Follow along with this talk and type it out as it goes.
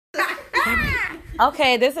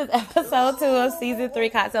Okay, this is episode 2 of season 3,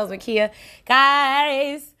 Cocktails with Kia.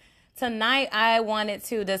 Guys, tonight I wanted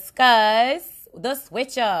to discuss the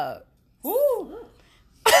switch up. Woo!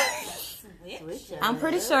 I'm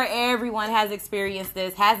pretty sure everyone has experienced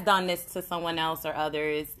this, has done this to someone else or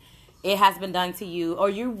others. It has been done to you, or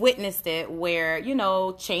you witnessed it where, you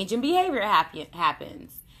know, change in behavior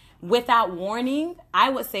happens. Without warning,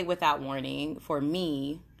 I would say without warning, for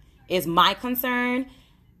me, is my concern.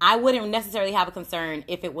 I wouldn't necessarily have a concern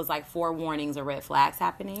if it was like 4 warnings or red flags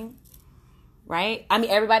happening, right? I mean,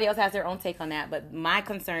 everybody else has their own take on that, but my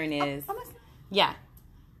concern is, yeah,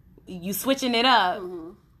 you switching it up,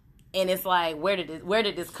 and it's like, where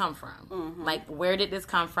did this come from? Like, where did this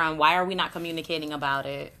come from? Why are we not communicating about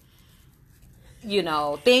it? You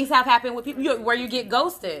know, things have happened with people where you get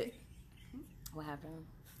ghosted. What happened?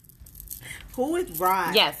 Who is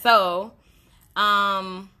Rod? Yeah, so,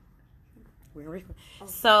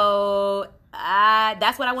 so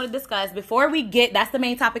that's what I want to discuss. That's the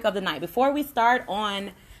main topic of the night. Before we start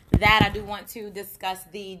on that, I do want to discuss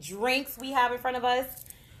the drinks we have in front of us.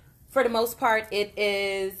 For the most part, it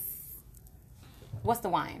is, what's the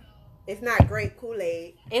wine? It's not grape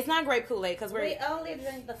Kool-Aid. It's not grape Kool-Aid because we only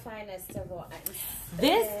drink the finest of wines.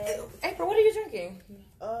 April, what are you drinking?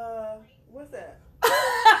 What's that?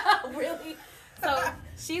 Really? So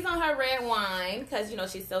she's on her red wine because, you know,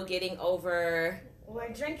 she's still getting over. We're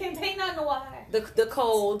drinking Pinot Noir. The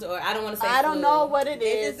cold, or I don't want to say I don't know what it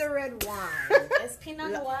This is. is the red wine. It's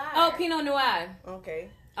Pinot Noir. Oh, Pinot Noir. Okay.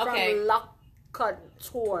 Okay. From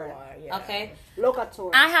Locator. Yeah. Okay. Locator.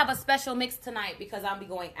 I have a special mix tonight because I'll be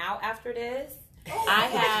going out after this. I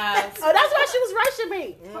have. Oh, that's why she was rushing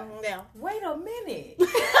me. Yeah. Wait a minute. Wait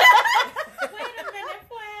a minute,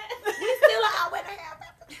 what? We still out with her.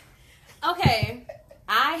 Okay.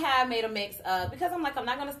 I have made a mix of, because I'm not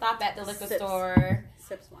going to stop at the liquor store.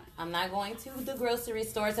 Sips wine. I'm not going to the grocery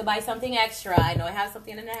store to buy something extra. I know I have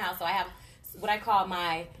something in the house. So I have what I call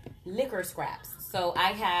my liquor scraps. So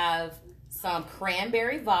I have some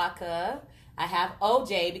cranberry vodka. I have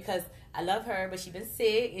OJ because I love her, but she's been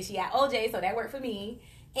sick and she got OJ, so that worked for me.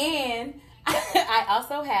 And I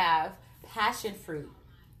also have passion fruit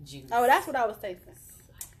juice. Oh, that's what I was tasting.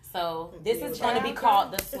 So this is going to be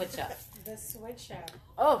called the switch up. The switch up.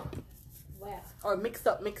 Oh. Well. Or mix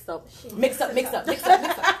up. Mix up. It's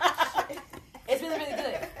really, really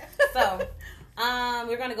good. So,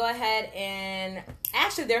 we're going to go ahead and...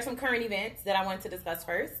 Actually, there are some current events that I wanted to discuss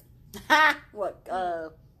first. What?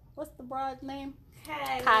 What's the broad's name?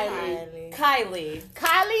 Kylie.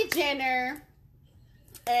 Kylie Jenner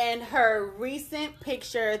and her recent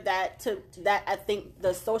picture that I think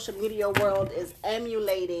the social media world is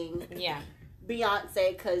emulating. Yeah.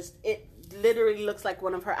 Beyonce, because it literally looks like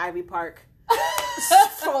one of her Ivy Park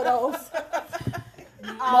photos.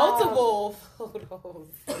 Multiple photos.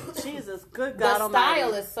 Jesus, good God the Almighty.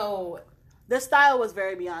 style is so... The style was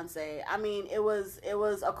very Beyonce. I mean, it was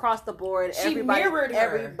across the board. She mirrored her.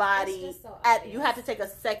 Everybody, you had to take a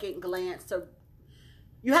second glance to.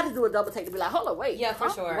 You had to do a double take to be like, hold on, wait. Yeah, for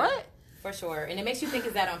sure. What? For sure. And it makes you think,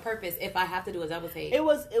 is that on purpose if I have to do a double take? It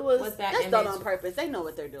was that that's done image? On purpose. They know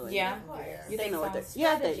what they're doing. Yeah. They think know what so?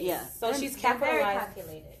 they're yeah. So she's They're very capitalized.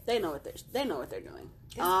 calculated. They know what they're doing.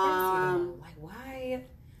 It's crazy, though. Like, why?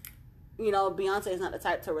 You know, Beyonce is not the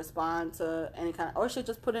type to respond to any kind of, or she'll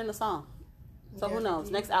just put in a song. So who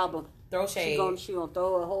knows? Next album, Throw shade. She gonna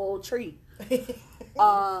throw a whole tree.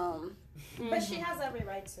 But she has every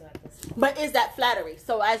right to at this point. But is that flattery?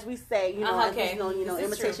 So as we say, you know, Okay. as we know, This is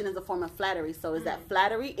imitation is a form of flattery. So is that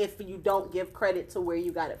flattery if you don't give credit to where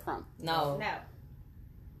you got it from? No. No.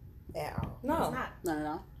 Yeah. No. It's not.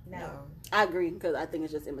 No. No. I agree because I think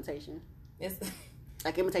it's just imitation. It's...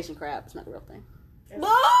 Like imitation crab, it's not the real thing. No!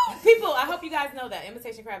 People, I hope you guys know that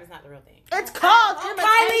imitation crab is not the real thing. It's called Kylie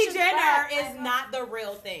imitation Jenner crab. is not the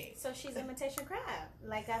real thing. So she's imitation crab.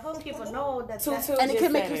 Like, I hope people know that. Tutu And it just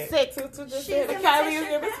can make said you it. sick. Tutu just She's said it. imitation Kylie is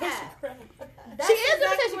crab. imitation crab. That's She is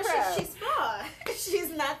exactly imitation what crab. She's for. She's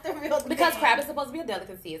not the real thing. Because crab is supposed to be a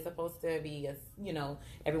delicacy. It's supposed to be, you know,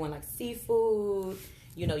 everyone likes seafood.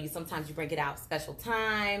 You know, sometimes you bring it out special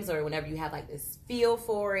times or whenever you have like this feel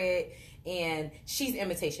for it. And she's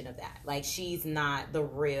imitation of that. Like, she's not the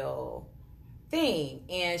real thing.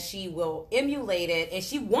 And she will emulate it. And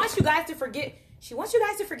she wants you guys to forget. She wants you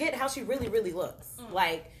guys to forget how she really, really looks.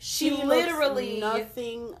 Like, she literally... looks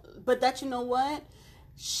nothing. But that, you know what?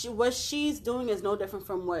 What she's doing is no different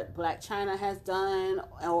from what Black China has done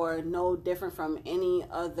or no different from any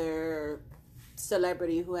other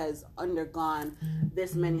celebrity who has undergone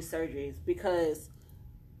this many surgeries because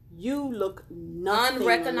you look nothing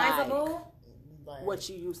unrecognizable. like what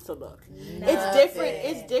you used to look. Nothing. It's different.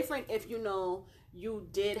 It's different if you know you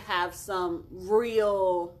did have some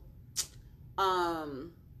real,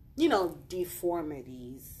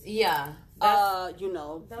 deformities. Yeah. You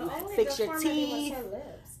know, The you only fix your deformity was teeth. her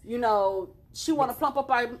lips. You know, she want to plump up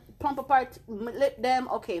our lip them.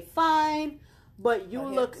 Okay, fine. But you Her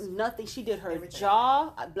look hips. nothing. She did her Everything.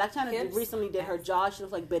 jaw. Black China Hips. recently did her jaw. She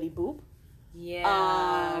looks like Betty Boop.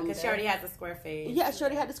 Yeah. Because she already has a square face. Yeah, she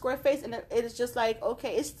already had the square face, and it is just like,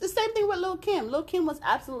 okay, it's the same thing with Lil' Kim. Lil' Kim was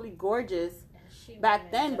absolutely gorgeous She went back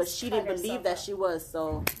and then, but just she cut didn't believe herself that up. she was.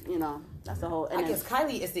 So, that's the whole. And I then guess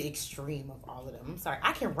Kylie is the extreme of all of them. I'm sorry.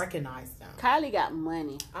 I can recognize them. Kylie got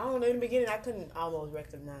money. I don't know. In the beginning, I couldn't almost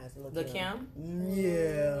recognize Lil' Kim?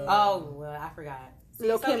 Yeah. Oh, well, I forgot.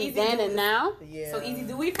 Lil' So Kim easy then to- and now. Yeah. So easy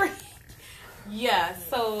do we forget? Yeah,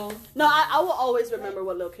 so No, I will always remember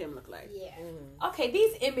what Lil' Kim looked like. Yeah. okay,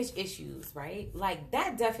 these image issues, right? Like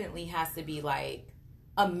that definitely has to be like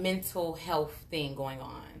a mental health thing going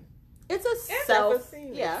on. It's a It's self,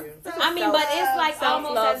 self-esteem yeah. issue. It's a I mean, but it's like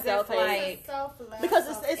self-love, almost as if self-hate. like Self-love, Because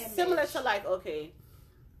it's self-image. similar to like, okay,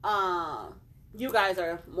 you guys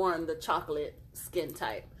are more on the chocolate skin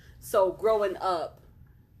type. So growing up,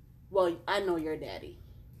 well, I know your daddy.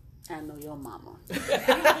 I know your mama.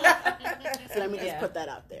 So let me just Yeah. put that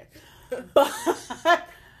out there.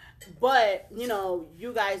 But,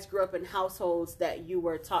 you guys grew up in households that you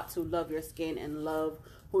were taught to love your skin and love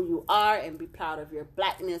who you are and be proud of your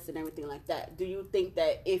blackness and everything like that. Do you think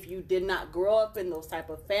that if you did not grow up in those type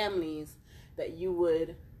of families, that you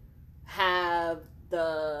would have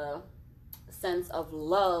the sense of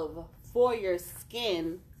love for your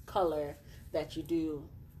skin color that you do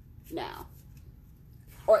now?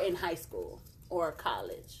 Or in high school or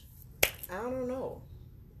college? I don't know.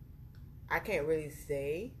 I can't really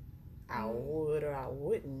say I would or I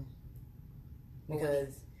wouldn't,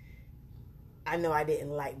 because I know I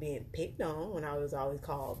didn't like being picked on when I was always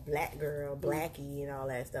called black girl, blackie, and all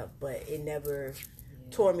that stuff. But it never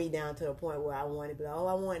tore me down to a point where I wanted to be like, oh,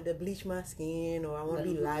 I wanted to bleach my skin, or I want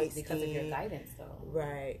to be light skinned. because of your guidance though.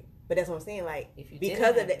 Right. But that's what I'm saying. Like, If you because didn't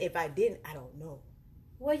of have that, it. if I didn't, I don't know.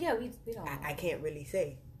 Well, yeah, we don't. I can't really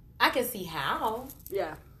say. I can see how.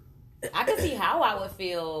 Yeah. I could see how I would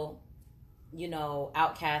feel,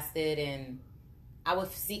 outcasted, and I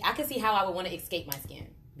could see how I would want to escape my skin,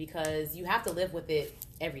 because you have to live with it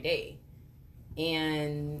every day.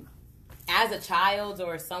 And as a child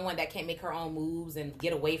or someone that can't make her own moves and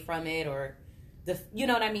get away from it, or you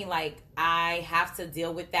know what I mean? Like, I have to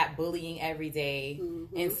deal with that bullying every day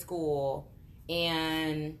in school,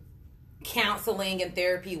 and counseling and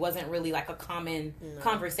therapy wasn't really like a common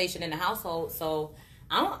conversation in the household. So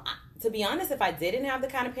to be honest, if I didn't have the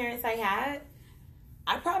kind of parents I had,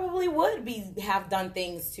 I probably would have done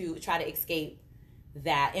things to try to escape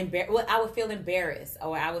that. I would feel embarrassed,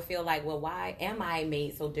 or I would feel like, well, why am I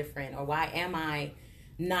made so different, or why am I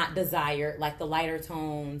not desired like the lighter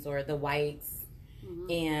tones or the whites?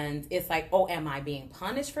 And it's like, oh, am I being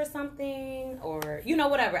punished for something, or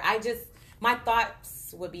whatever? My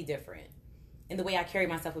thoughts would be different, and the way I carry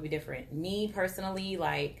myself would be different. Me personally,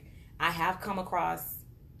 like, I have come across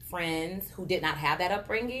friends who did not have that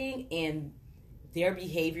upbringing, and their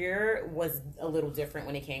behavior was a little different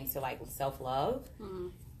when it came to like self-love.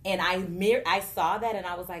 And I saw that, and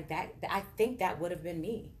I was like, that I think that would have been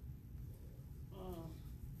me.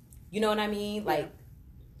 You know what I mean? Like,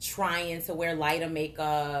 trying to wear lighter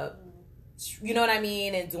makeup, you know what I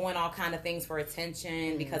mean, and doing all kind of things for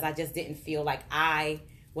attention because I just didn't feel like I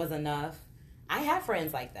was enough. I had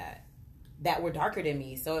friends like that were darker than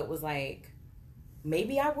me, so it was like,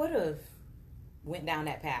 maybe I would have went down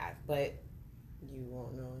that path, but You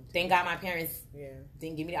won't know. thank God my parents Yeah.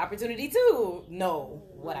 didn't give me the opportunity to know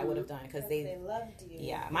what I would have done, because They loved you.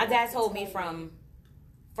 yeah, my dad told me from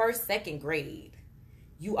second grade,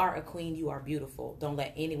 you are a queen, you are beautiful. Don't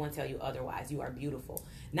let anyone tell you otherwise. You are beautiful.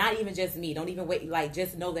 Not even just me. Don't even wait. Like,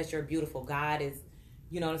 just know that you're beautiful. God is,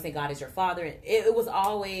 you know what I'm saying? God is your father. And it was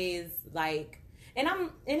always like, and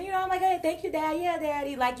I'm like, hey, thank you, Dad. Yeah,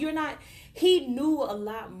 Daddy. Like, he knew a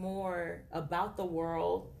lot more about the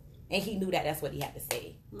world, and he knew that that's what he had to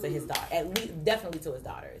say to his daughter. At least, definitely to his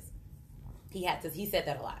daughters. He said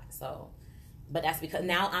that a lot. So, but that's because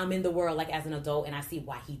now I'm in the world, like, as an adult, and I see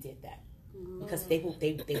why he did that. Because they will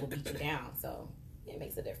beat you down. So it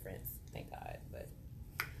makes a difference. Thank God. But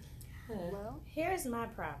Well, Here's my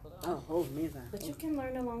problem. but you can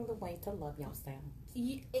learn along the way to love yourself.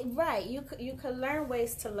 Right, you could learn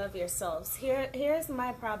ways to love yourselves. Here's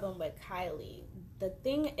my problem with Kylie. The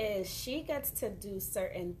thing is, she gets to do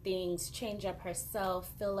certain things, change up herself,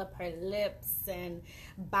 fill up her lips, and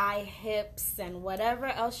buy hips and whatever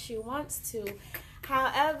else she wants to.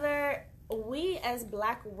 However, we as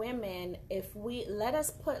black women, if we let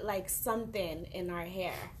us put like something in our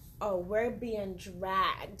hair, oh, we're being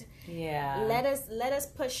dragged. Yeah. Let us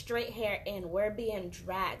put straight hair in. We're being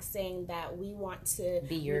dragged, saying that we want to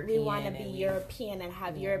be European. We want to be European and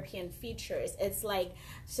have European features. It's like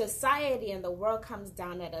society and the world comes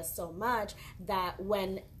down at us so much that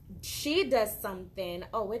when she does something,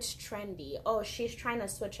 oh, it's trendy. Oh, she's trying to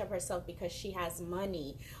switch up herself because she has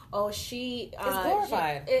money. Oh, it's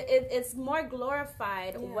glorified. It's more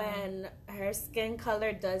glorified when her skin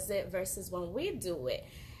color does it versus when we do it.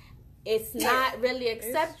 It's not really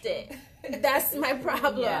accepted. That's my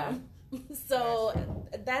problem. Yeah. So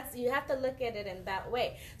that's, you have to look at it in that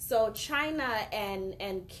way. So China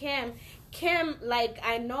and Kim, like,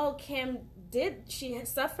 I know Kim she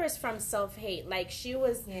suffers from self-hate. Like, she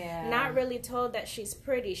was not really told that she's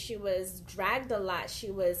pretty. She was dragged a lot.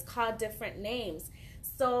 She was called different names.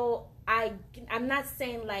 So I'm not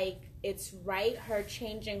saying like it's right her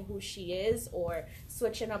changing who she is or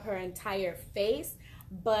switching up her entire face,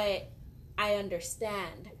 but I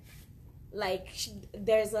understand. Like,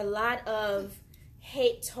 there's a lot of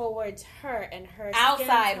hate towards her and her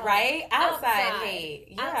outside, skin right? Outside hate.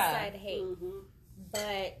 Yeah. Outside hate. Mm-hmm.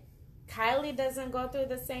 But Kylie doesn't go through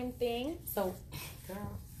the same thing. So,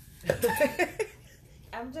 girl.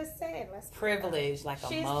 I'm just saying. Let's privileged like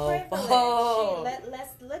she's a mofo. Privileged.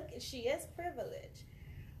 Let's look. She is privileged.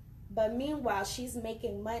 But meanwhile, she's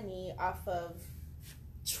making money off of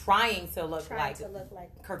trying to look like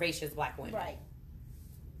curvaceous black women. Right.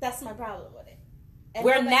 That's my problem with it. And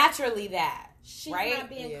we're naturally that. She's right? not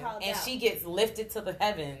being called and out. She gets lifted to the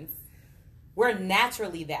heavens. We're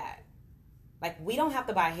naturally that. Like, we don't have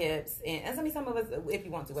to buy hips, and I mean, some of us, if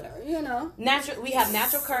you want to, whatever. You know, we have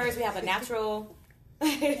natural curves. We have a natural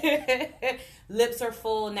lips are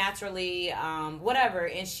full naturally, whatever.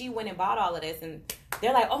 And she went and bought all of this, and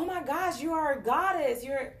they're like, "Oh my gosh, you are a goddess."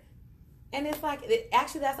 And it's like,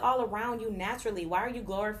 actually, that's all around you naturally. Why are you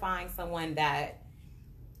glorifying someone that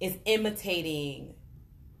is imitating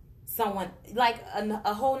someone, like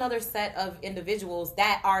a whole nother set of individuals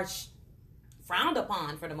that are frowned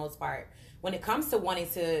upon for the most part when it comes to wanting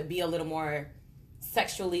to be a little more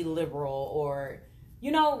sexually liberal or,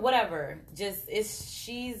 whatever. Just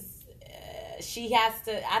she has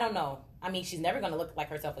to, I don't know. I mean, she's never going to look like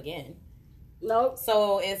herself again. Nope.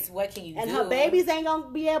 So it's, what can you do? And her babies ain't going to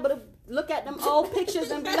be able to look at them old pictures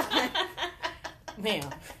and be like, ma'am,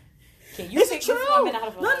 can you pick this woman out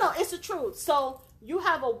of a No, it's the truth. So you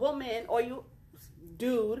have a woman or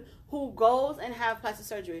dude who goes and have plastic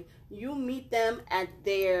surgery. You meet them at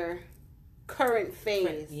their current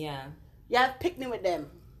phase. Yeah. You have picnic with them.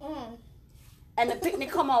 Mm. And the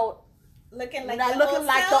picnic come out looking like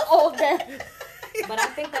the old man. But I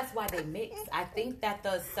think that's why they mix. I think that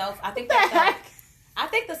the self-hate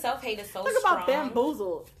is so strong. Talk about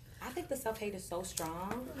bamboozled. I think the self-hate is so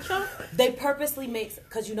strong. They purposely mix,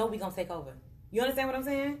 because we going to take over. You understand what I'm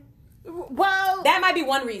saying? Well, that might be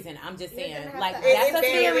one reason. I'm just saying, like, that's a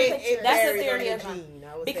theory. That's a theory of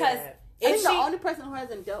because I think the only person who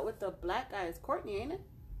hasn't dealt with the black guy is Courtney, ain't it?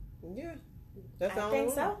 Yeah, that's the I only think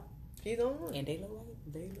one. so. She's the only one. And they look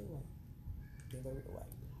white.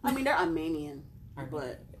 I mean, they're Armenian,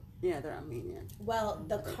 but yeah, they're Armenian. Well,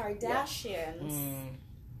 the Kardashians.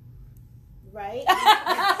 Right?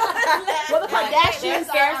 Well, the Kardashians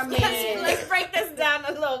are Armenian. Let's break this down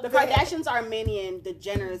a little bit. The Kardashians are Armenian. The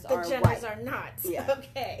Jenners are white. The Jenners are not. Yeah.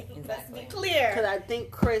 Okay. Exactly. Let's be clear. Because I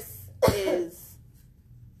think Kris is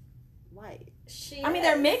white.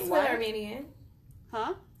 They're mixed with Armenian.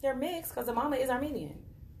 Huh? They're mixed because the mama is Armenian.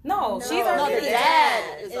 No, she's Armenian. Armenian. No, the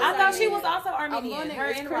dad is I thought she was also Armenian. Her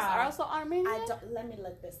and Kris Rob are also Armenian? Let me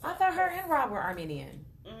look this up. I thought her and Rob were Armenian.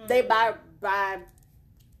 They bi-cultural.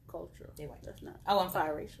 They white. That's not. Oh, I'm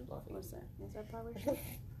sorry. Biracial. What's that? Is that biracial?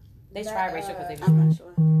 They triracial because they. I'm not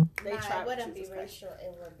sure. It wouldn't be racial.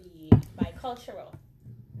 It would be bicultural.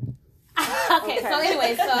 Okay, so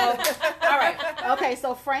anyway, all right. Okay,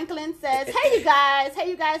 so Franklin says, hey you guys.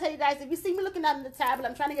 If you see me looking down the tablet,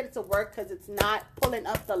 I'm trying to get it to work because it's not pulling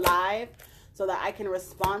up the live so that I can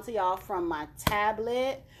respond to y'all from my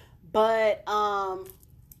tablet. But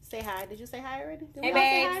say hi. Did you say hi already? Hey,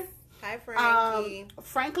 babes. Hi, Frankie.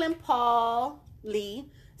 Franklin Paul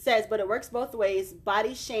Lee says, but it works both ways.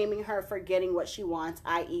 Body shaming her for getting what she wants,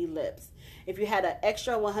 i.e. lips. If you had an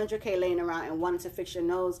extra $100K laying around and wanted to fix your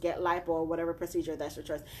nose, get lipo or whatever procedure, that's your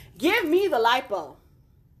choice. Give me the lipo.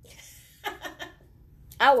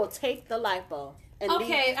 I will take the lipo. And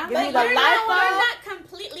okay, but you're not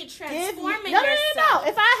completely transforming yourself. No.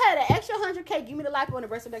 If I had an extra $100K, give me the lipo and the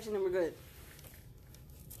breast reduction and we're good.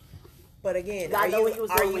 But again, I are know what you, he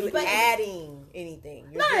was are doing when you he did it. adding anything?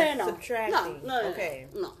 You're No. just subtracting. No. Okay.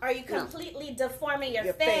 No. Are you completely deforming your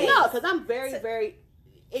Your face? face. No, because I'm very.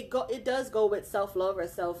 It does go with self love or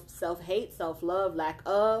self hate, self love, lack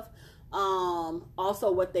of.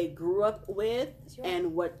 Also what they grew up with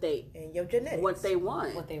and what they And your genetics. what they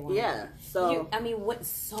want. Yeah. So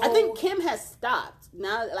I think Kim has stopped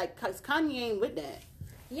now. Like, cause Kanye ain't with that.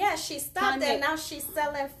 Yeah, she stopped Kanye- and now she's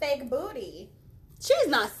selling fake booty. She's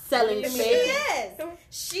not selling She fake. is.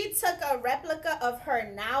 She took a replica of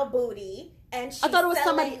her now booty and she I thought it was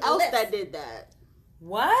somebody selling else lips. that did that.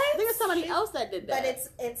 What? I think it's somebody else that did that. But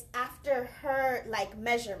it's after her like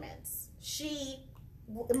measurements. She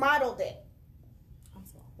modeled it.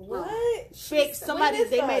 What? fake. Somebody When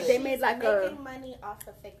they this made She's like making money off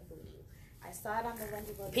of fake booty. I saw it on the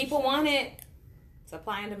Wendy Williams People show. want it.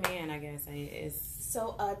 Supply and demand, I guess. It's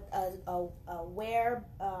So a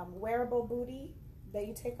wearable booty that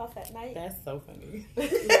you take off at night. that's so funny.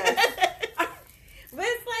 But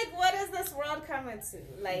it's like, what is this world coming to?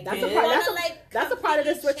 Like, That's you a part. wanna, That's a part of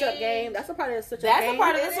the completely switch up change- game. That's a part of the switch up That's game. a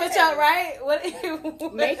part of the It switch is. up, right?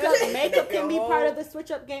 What? Makeup can be part of the switch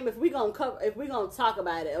up game if we gonna talk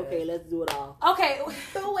about it. Okay, let's do it all. Okay.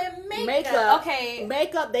 So with makeup. Makeup. Okay.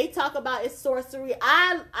 Makeup. They talk about it's sorcery.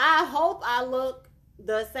 I hope I look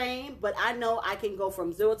the same, but I know I can go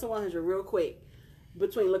from 0 to 100 real quick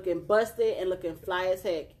between looking busted and looking fly as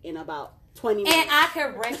heck in about 20 minutes. And I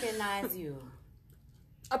can recognize you.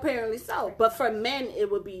 Apparently so. But for men, it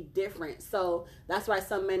would be different. So that's why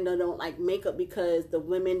some men don't like makeup, because the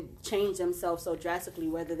women change themselves so drastically,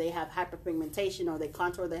 whether they have hyperpigmentation or they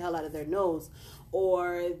contour the hell out of their nose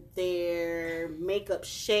or their makeup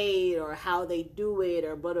shade or how they do it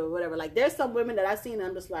or whatever. Like, there's some women that I've seen and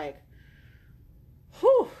I'm just like,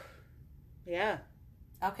 whew. Yeah.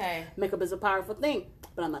 Okay. Makeup is a powerful thing,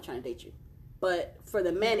 but I'm not trying to date you. But for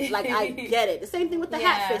the men, like, I get it. The same thing with the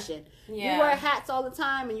hat fishing. Yeah. You wear hats all the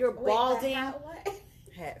time and you're balding.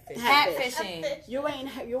 Hatfish. Hat fish. fishing. You're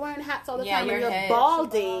wearing hats all the Yeah, time and your you're head.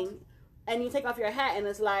 balding. And you take off your hat and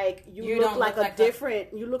it's like you look don't like look a like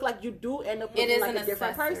different. You look like you do end up It looking is like an a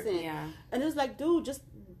different accessory, person. yeah. And it's like, dude, just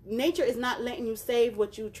nature is not letting you save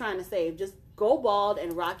what you're trying to save. Just go bald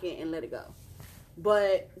and rock it and let it go.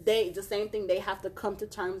 But the same thing, they have to come to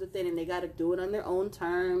terms with it and they got to do it on their own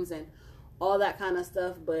terms and all that kind of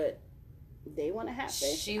stuff. But they want to have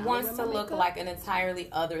fish. She I wants wear to my look makeup. like an entirely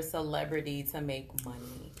other celebrity to make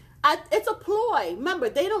money. It's a ploy. Remember,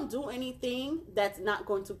 they don't do anything that's not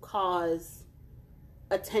going to cause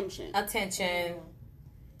attention. Attention.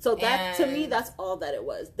 So that, to and- me, that's all that it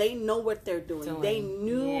was. They know what they're doing. They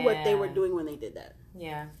knew what they were doing when they did that.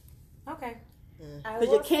 Yeah. Okay. Because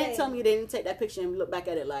you can't tell me they didn't take that picture and look back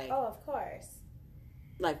at it like, Oh, of course.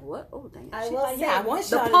 like what? Oh, dang. I She will like, say, Yeah, I want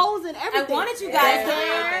the y'all to- pose and everything. I wanted you The guys to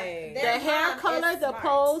hair, Their the hair mom color, is the smart.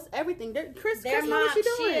 pose, everything. Chris, Their know mom, what she she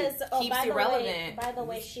doing. is. Oh, Keeps by you the way, relevant. by the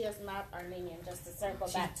way, she is not Armenian. Just to circle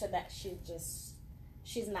back to that,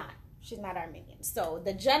 she's not. She's not Armenian. So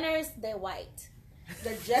the Jenners, they're white. The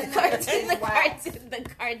Jenners is white. The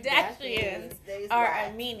Kardashians are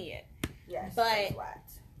Armenian. Yes, But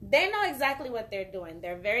they know exactly what they're doing.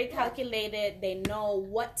 They're very calculated. They know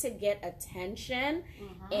what to get attention.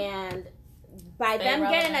 And by Stay them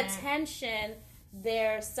getting relevant. attention,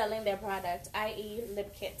 they're selling their product, i.e.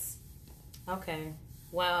 lip kits. Okay.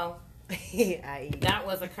 Well, I eat. that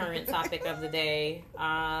was a current topic of the day.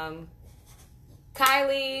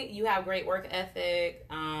 Kylie, you have great work ethic.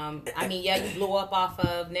 You blew up off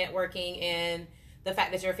of networking and the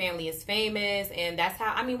fact that your family is famous, and that's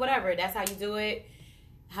how. Whatever. That's how you do it.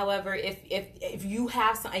 However, if you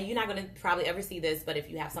have some, and you're not going to probably ever see this, but if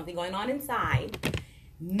you have something going on inside,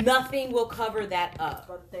 nothing will cover that up.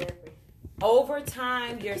 Go to therapy. Over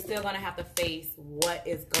time, you're still going to have to face what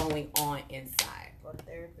is going on inside. Go to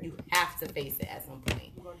therapy. You have to face it at some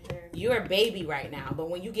point. Go to therapy. You're a baby right now, but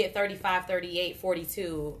when you get 35, 38,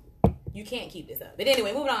 42, you can't keep this up. But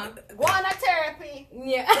anyway, moving on. Go on to therapy.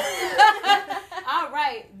 Yeah. All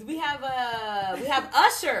right. We have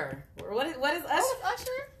Usher. What is Usher?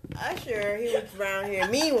 Usher? Usher, he was around here.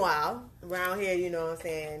 Meanwhile, around here, you know what I'm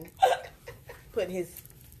saying, putting his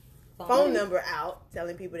phone number out,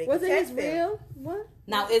 telling people they Was can it text his him. real? What?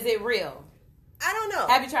 Now, is it real? I don't know.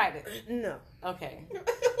 Have you tried it? No. Okay.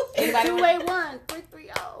 Anybody want 281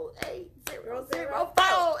 330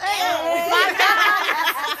 8004. Hey, my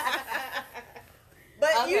God. But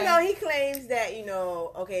Okay. he claims that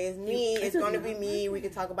okay, it's me. It's going to be me. We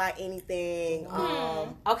can talk about anything.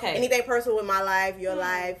 Okay. Anything personal with my life, your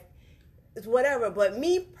life, it's whatever. But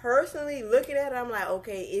me personally, looking at it, I'm like,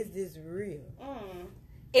 okay, is this real?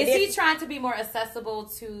 Is he trying to be more accessible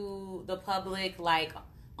to the public, like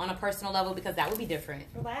on a personal level because that would be different.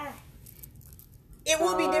 Why? It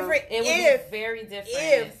would be different It would if be very different.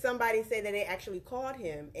 if somebody said that they actually called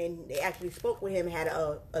him and they actually spoke with him, had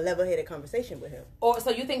a level-headed conversation with him. Or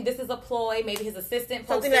so you think this is a ploy? Maybe his assistant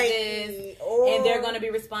Something posted like, this, or, and they're going to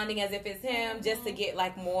be responding as if it's him, just to get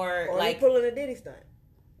like more or like. he pulling a Diddy stunt.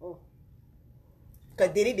 Oh.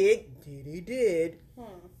 Because Diddy did do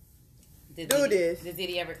this. Did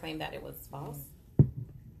Diddy ever claim that it was false?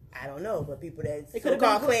 I don't know, but people that It could've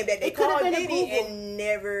so-called been- claim that they it could've called been a Diddy Google. and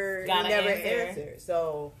never Got an answer. answered.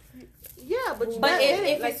 So Yeah, but But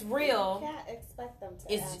if like, it's real, Can't expect them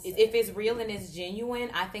to it's, answer. if it's real and it's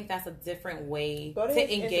genuine, I think that's a different way Go to to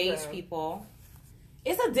his engage Instagram. people.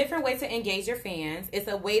 It's a different way to engage your fans. It's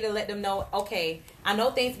a way to let them know, okay, I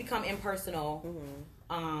know things become impersonal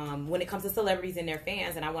when it comes to celebrities and their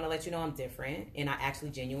fans, and I want to let you know I'm different, and I actually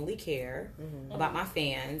genuinely care about my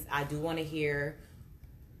fans. I do want to hear,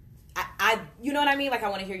 I you know what I mean? Like, I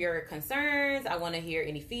want to hear your concerns. I want to hear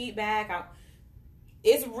any feedback. I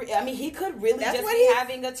mean, he could really That's just what be he's-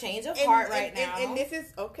 having a change of heart right now. And this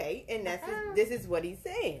is okay, and this is what he's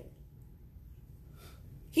saying.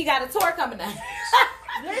 He got a tour coming up.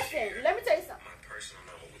 listen, let me tell you something. My personal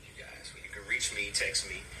number with you guys, where you can reach me, text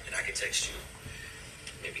me, and I can text you.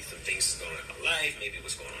 Maybe some things that's going on in my life, maybe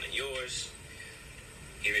what's going on in yours.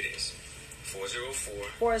 Here it is.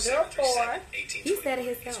 404-737-1821. He said it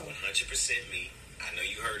It's himself. 100% me. I know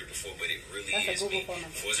you heard it before, but it really That's a is Google me. phone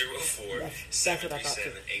number.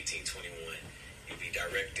 404-737-1821. You'll be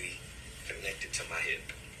directly connected to my hip.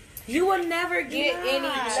 You will never get any.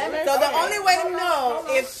 So the only way to know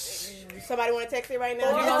if somebody want to text it right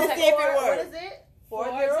now, just to see if it What works. is it?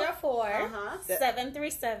 404 Uh-huh.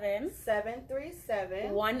 737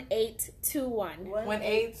 737 1821.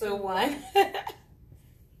 1821.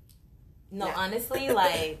 No, Yeah. honestly,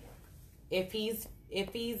 like if he's,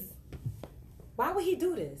 why would he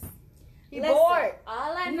do this? He Listen, bored.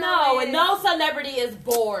 All I know No, is no celebrity is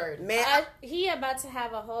bored. Man, he about to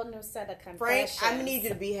have a whole new set of Frank, confessions. I need you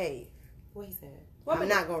to behave. What he said? I'm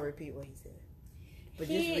not gonna repeat what he said, but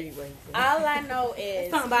just He- read what he said. All I know is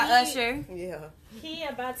Talking about Usher. Yeah. He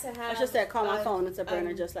about to have. I just said call my phone. It's a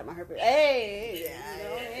burner just like my herpes. Hey,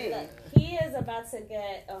 hey. He is about to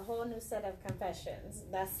get a whole new set of confessions.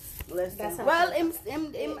 Listen. That's how Well, it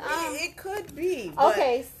It could be. But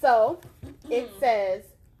okay, so it says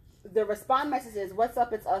the respond message is, "What's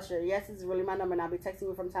up? It's Usher. Yes, this is really my number, and I'll be texting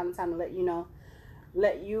you from time to time to let you know,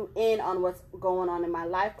 let you in on what's going on in my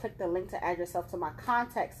life. Click the link to add yourself to my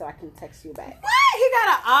contacts so I can text you back." What? He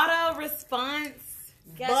got an auto response.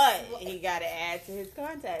 But he got to add to his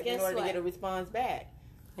contacts in Guess order what? to get a response back.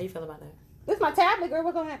 How you feel about that? This is my tablet, girl.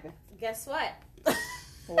 What's gonna happen? Guess what?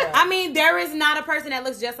 I mean, there is not a person that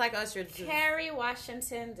looks just like Usher. Kerry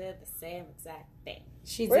Washington did the same exact thing.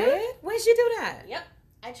 She Really? did? When she do that? Yep,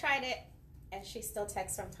 I tried it, and she still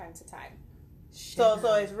texts from time to time. So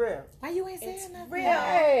it's real. Why you ain't It's saying nothing? real.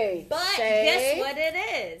 Hey, But Shay. guess what it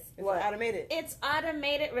is? It's What? automated. It's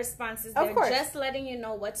automated responses. Of They're course. just letting you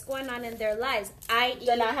know what's going on in their lives, i.e.,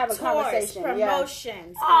 They're not having tours, conversation, yeah.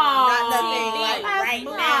 promotions, Not nothing TV, like right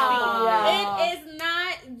no. now. Yeah. It is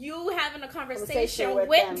not you having a conversation Conversation with,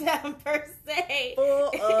 with them per se.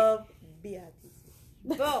 Full of BITC.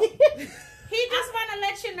 Boom. He just want to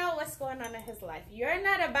let you know what's going on in his life. You're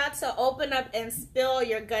not about to open up and spill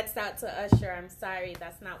your guts out to Usher. I'm sorry,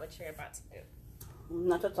 that's not what you're about to do.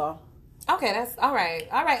 Not at all. Okay, that's all right.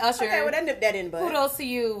 All right, Usher. Okay, well, that nipped that in, but Kudos to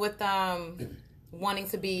you with wanting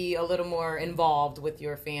to be a little more involved with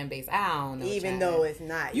your fan base. I don't know. even child. though it's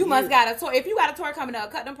not, you must got a tour. If you got a tour coming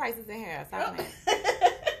up, cut them prices in half. Stop it.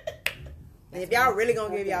 And if y'all really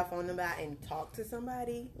gonna give y'all phone number out and talk to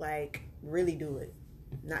somebody, like really do it.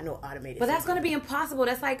 Not no automated. But that's system. going to be impossible.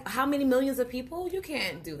 That's like how many millions of people? You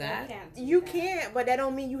can't do that. You can't, but that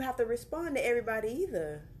don't mean you have to respond to everybody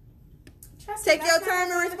either. Trust Take me, your that's time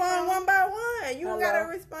not and respond one by one. You don't Hello? gotta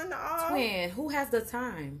respond to all. Twin, who has the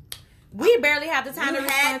time? We barely have the time You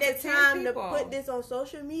to had respond the to 10 time to people. put this on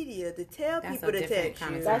social media to tell That's people a to different text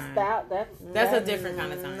kind you. of That's time. That's a that. different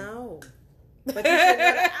kind of time. No. But you should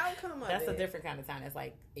know the outcome of That's it. a different kind of time. That's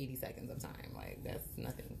like 80 seconds of time. Like, that's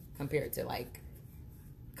nothing compared to like...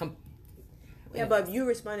 Yeah, but if you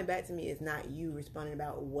responding back to me, it's not you responding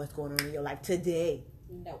about what's going on in your life today.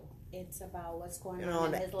 No, it's about what's going You know,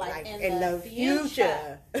 on in his life like in the future.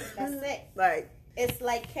 future. That's it. Like, It's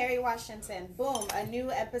like Kerry Washington. Boom, a new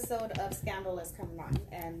episode of Scandal is coming on,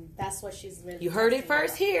 and that's what she's really. You heard it talking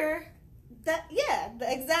first about. here.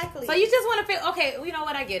 Exactly. So you just want to feel... Okay, you know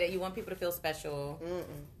what? I get it. You want people to feel special.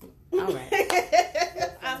 All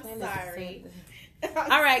right. I'm sorry.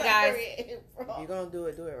 All right, guys. you're gonna do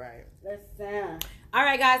it right. Listen. All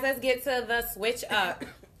right, guys. Let's get to the switch up.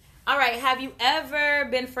 All right. Have you ever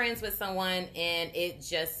been friends with someone and it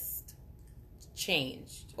just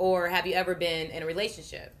changed? Or have you ever been in a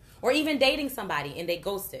relationship? Or even dating somebody and they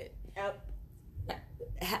ghosted? Yep.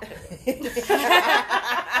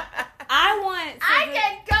 I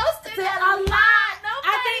get ghosted a lot.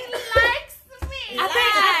 Nobody likes me.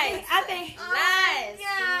 I think Lies.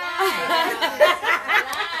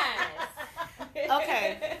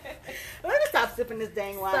 Okay. Let me stop sipping this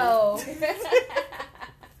dang wine.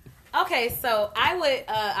 So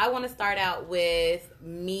I want to start out with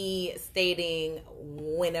me stating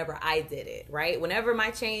whenever I did it, right? Whenever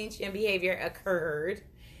my change in behavior occurred,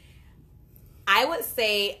 I would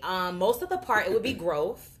say most of the part it would be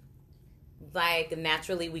growth. Like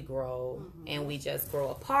naturally we grow and we just grow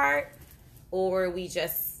apart, or we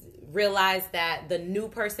just realize that the new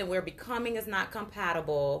person we're becoming is not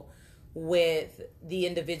compatible with the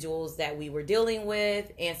individuals that we were dealing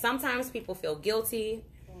with. And sometimes people feel guilty.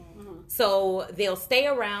 So they'll stay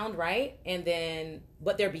around, right? And then,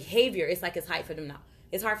 but their behavior, it's like it's hard for them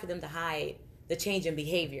to hide the change in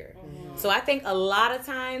behavior. So I think a lot of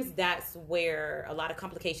times that's where a lot of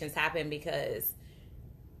complications happen, because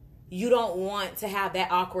you don't want to have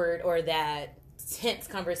that awkward or that tense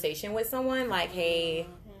conversation with someone like, hey,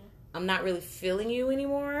 I'm not really feeling you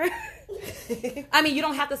anymore. I mean, you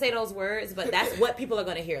don't have to say those words, but that's what people are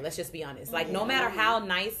going to hear. Let's just be honest. Like, no matter how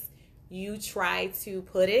nice you try to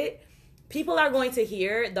put it, people are going to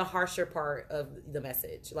hear the harsher part of the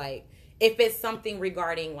message. Like, if it's something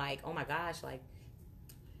regarding like, oh my gosh, like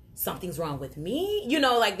something's wrong with me, you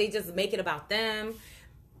know, like they just make it about them.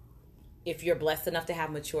 If you're blessed enough to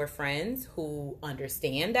have mature friends who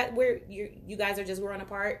understand that you guys are just growing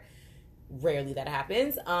apart, rarely that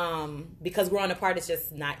happens. Because growing apart is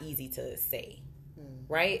just not easy to say,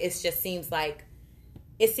 right? It just seems like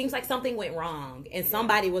something went wrong and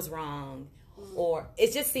somebody was wrong, or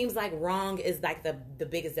it just seems like wrong is like the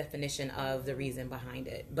biggest definition of the reason behind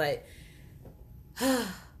it. But I've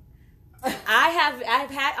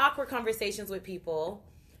had awkward conversations with people.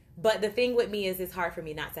 But the thing with me is it's hard for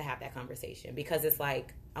me not to have that conversation, because it's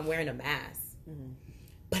like I'm wearing a mask.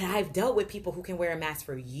 But I've dealt with people who can wear a mask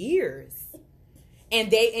for years.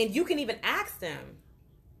 And you can even ask them,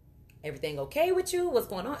 everything okay with you? What's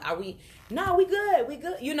going on? We good. We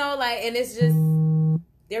good. You know, like, and it's just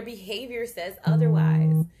their behavior says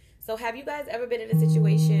otherwise. So have you guys ever been in a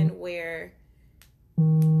situation where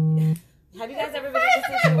Have you guys ever been in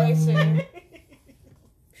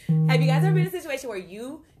a situation where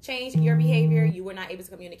you changed your behavior, you were not able to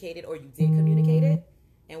communicate it, or you did communicate it?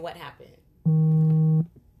 And what happened?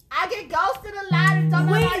 I get ghosted a lot. And don't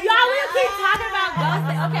Y'all will keep talking about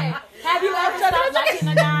ghosting. Okay. Have you ever stopped liking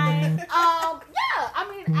a guy? Yeah. I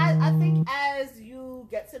mean, I think as you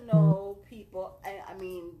get to know people, I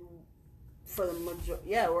mean, for the majority,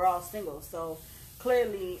 yeah, we're all single, so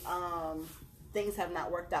clearly, things have not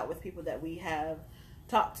worked out with people that we have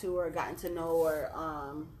talked to or gotten to know or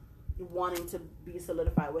wanting to be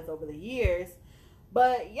solidified with over the years.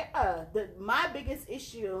 But yeah, my biggest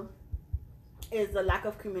issue is the lack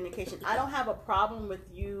of communication. I don't have a problem with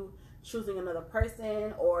you choosing another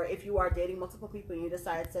person, or if you are dating multiple people and you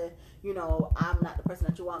decide to, you know, I'm not the person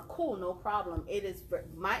that you want, cool, no problem. It is,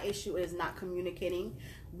 my issue is not communicating.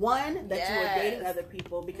 One, that you are dating other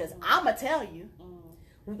people, because I'm going to tell you.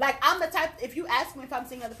 Like, I'm the type, if you ask me if I'm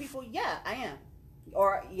seeing other people, yeah, I am.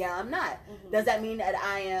 Or, yeah, I'm not. Does that mean that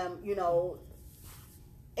I am, you know,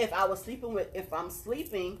 if I'm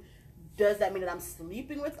sleeping, does that mean that I'm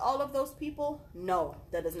sleeping with all of those people? No,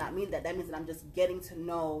 that does not mean that. That means that I'm just getting to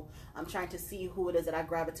know. I'm trying to see who it is that I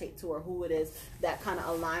gravitate to, or who it is that kind of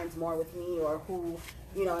aligns more with me, or who,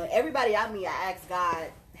 you know, everybody I meet, I ask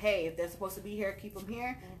God, hey, if they're supposed to be here, keep them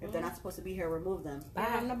here. If they're not supposed to be here, remove them. Buy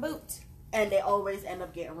them the boot. And they always end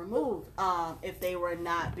up getting removed if they were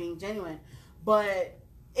not being genuine. But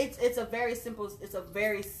it's a very simple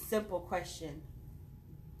question.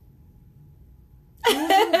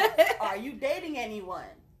 Are you dating anyone?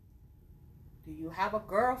 Do you have a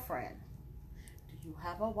girlfriend? Do you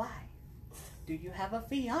have a wife? Do you have a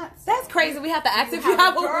fiance? That's crazy. We have to ask if you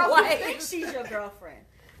have a girl wife. who thinks she's your girlfriend.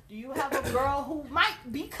 Do you have a girl who might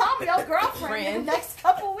become your girlfriend in the next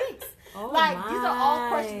couple weeks? Oh, like, my. these are all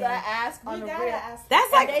questions that I ask on the real.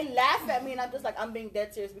 That's like, they laugh at me, and I'm just like, I'm being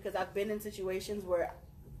dead serious, because I've been in situations with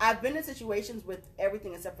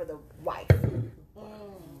everything except for the wife.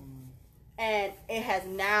 And it has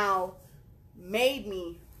now made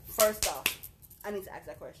me, first off, I need to ask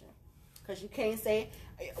that question. Because you can't say,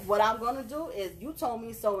 what I'm going to do is, you told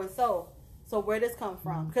me so and so. So where does this come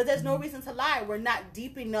from? Because there's no reason to lie. We're not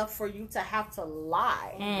deep enough for you to have to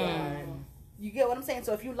lie. You get what I'm saying?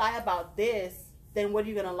 So if you lie about this, then what are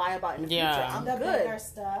you going to lie about in the Yeah. future? I'm The good. bigger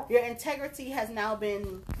stuff. Your integrity has now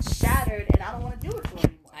been shattered, and I don't want to deal with you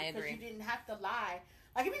anymore. I agree. Because you didn't have to lie.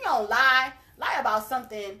 Like, if you're going to lie about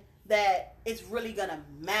something that it's really going to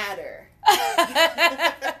matter.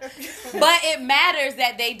 But it matters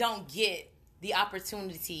that they don't get the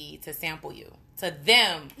opportunity to sample you. To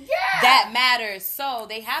them, that matters. So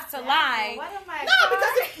they have to lie. What am I?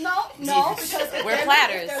 Because if We're they're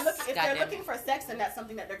platters. if they're looking for sex, then that's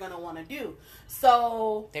something that they're going to want to do.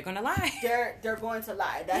 So They're gonna lie. they're going to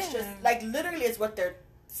lie. That's just like literally is what they're.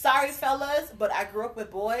 Sorry, fellas, but I grew up with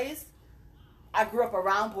boys. I grew up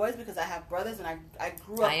around boys because I have brothers, and I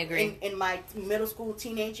grew up in my middle school,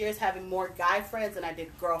 teenage years having more guy friends than I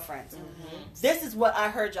did girlfriends. Mm-hmm. This is what I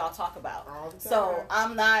heard y'all talk about. So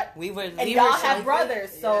I'm not. And y'all have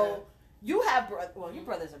brothers, so you have brothers. Well, your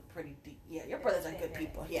brothers are pretty deep. Yeah, your brothers are good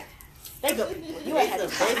people. Yeah. They good people. You ain't had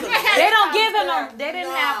They don't give them no. They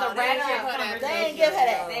didn't have the ratchet conversation. They ain't give her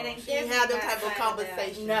that. They didn't She had them type of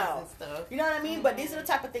conversations and stuff. You know what I mean? But these are the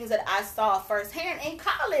type of things that I saw firsthand in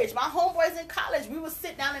college. My homeboys in college, we would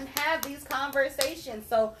sit down and have these conversations.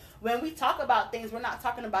 So when we talk about things, we're not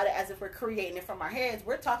talking about it as if we're creating it from our heads.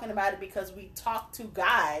 We're talking about it because we talk to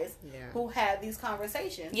guys who have these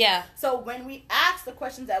conversations. Yeah. So when we ask the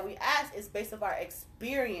questions that we ask, it's based off our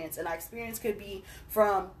experience. And our experience could be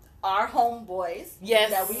from our homeboys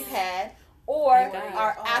that we've had, or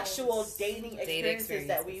our actual dating experiences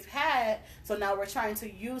that we've had. So now we're trying to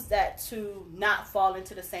use that to not fall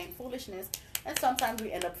into the same foolishness, and sometimes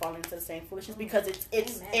we end up falling into the same foolishness because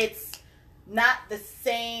it's not the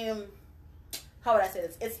same. How would I say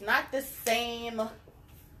this? It's not the same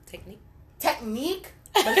technique,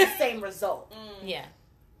 but it's the same result. Yeah.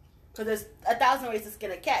 So there's 1,000 ways to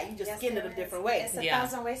skin a cat. You just skin it a different way. It's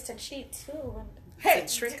 1,000 ways to cheat too. Hey,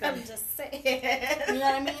 I'm just saying. You know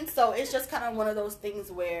what I mean? So it's just kind of one of those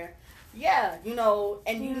things where, and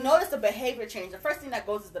you notice the behavior change. The first thing that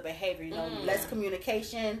goes is the behavior. Less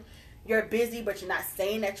communication. You're busy, but you're not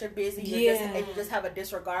saying that you're busy. You just have a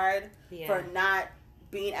disregard for not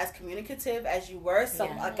being as communicative as you were.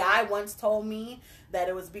 A guy once told me that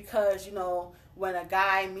it was because, when a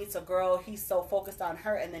guy meets a girl, he's so focused on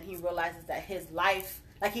her, and then he realizes that his life,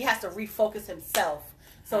 like, he has to refocus himself.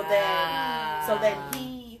 So then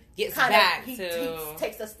he gets kind back he to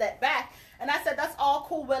takes a step back. And I said, that's all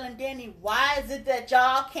cool, well and dandy. Why is it that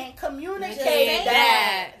y'all can't communicate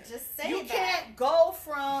that? Just say you can't go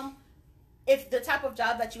from, if the type of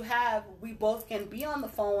job that you have, we both can be on the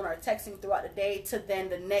phone or texting throughout the day, to then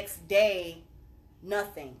the next day,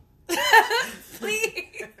 nothing.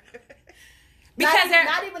 Please. Because they're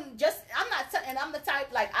not even just, and I'm the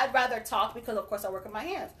type, like, I'd rather talk because, of course, I work with my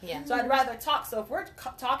hands. Yeah. So I'd rather talk. So if we're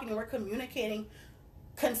talking and we're communicating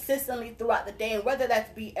consistently throughout the day, and whether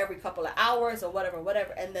that be every couple of hours or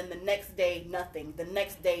whatever, and then the next day, nothing. The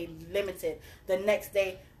next day, limited. The next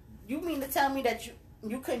day, you mean to tell me that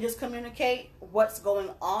you couldn't just communicate what's going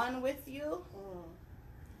on with you?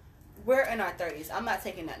 We're in our 30s. I'm not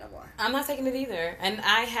taking that no more. I'm not taking it either. And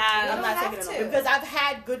I'm not taking it no more. Because I've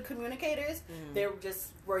had good communicators. They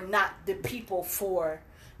were not the people for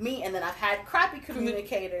me. And then I've had crappy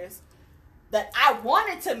communicators that I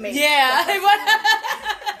wanted to make. Yeah.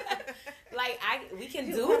 Like, we can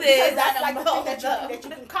do this. Because that's like the thing that you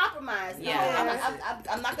can compromise. Yeah.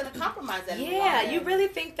 No, I'm not going to compromise that. Yeah, you really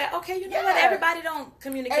think that, okay, you know what, everybody don't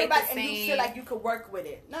communicate the same. And you feel like you could work with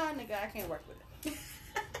it. No, nigga, I can't work with it.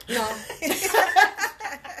 No.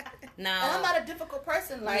 And I'm not a difficult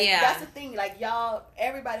person. Like, that's the thing. Like, y'all,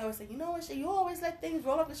 everybody always say, you know what, you always let things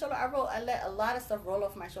roll off your shoulder. I let a lot of stuff roll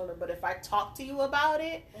off my shoulder. But if I talk to you about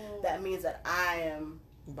it, that means that I am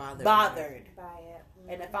bothered by it.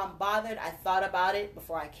 And if I'm bothered, I thought about it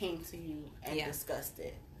before I came to you and discussed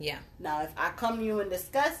it. Yeah. Now, if I come to you and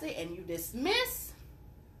discuss it and you dismiss,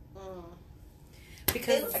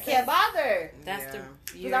 because I can't bother.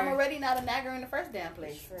 Because I'm already not a nagger in the first damn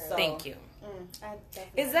place. So, thank you.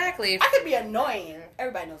 Exactly. I could be annoying.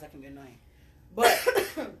 Everybody knows I can be annoying. But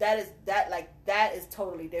that is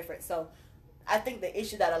totally different. So I think the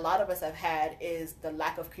issue that a lot of us have had is the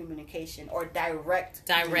lack of communication or direct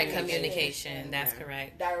communication. That's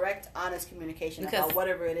correct. Direct, honest communication about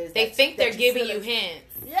whatever it is. They think they're giving you hints.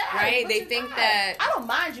 Yeah. Right? They think that... I don't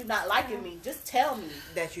mind you not liking me. Just tell me.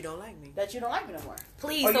 That you don't like me. That you don't like me no more.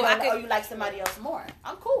 Please. Or you like somebody else more.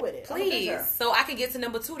 I'm cool with it. Please. So I can get to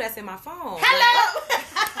number 2 that's in my phone. Hello!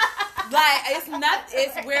 Like, it's not...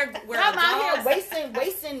 It's we're I'm out here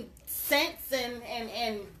wasting cents and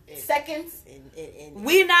seconds.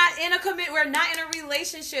 We're not in we're not in a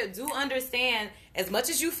relationship. Do understand, as much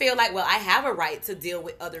as you feel like, well, I have a right to deal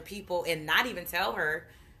with other people and not even tell her.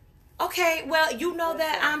 Okay, well, you know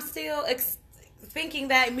that I'm still thinking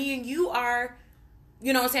that me and you are,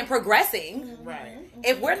 you know what I'm saying, progressing. Right.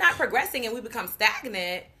 If we're not progressing and we become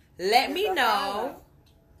stagnant, let me know.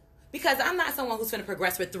 Because I'm not someone who's going to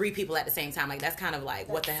progress with 3 people at the same time. Like, that's kind of like,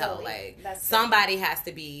 what the hell? silly. Like, That's somebody has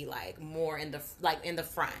to be, like, more in the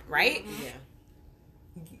front, right? Yeah.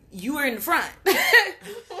 You were in the front.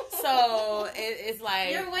 So, it's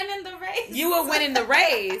like... You're winning the race. You were winning the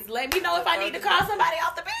race. Let me know if I need to call somebody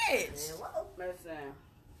off the bench. Listen.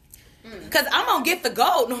 Because I'm going to get the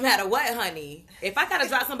gold no matter what, honey. If I got to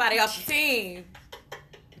drop somebody off the team...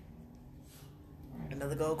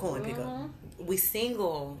 Another gold coin pick up. We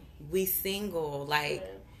single. Like,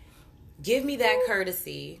 give me that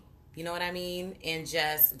courtesy. You know what I mean? And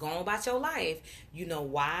just go on about your life. You know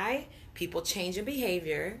why? People change in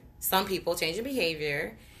behavior. Some people change in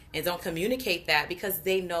behavior and don't communicate that because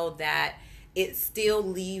they know that it still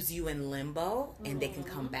leaves you in limbo and they can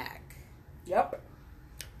come back. Yep.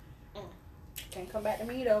 Can't come back to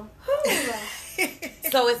me though.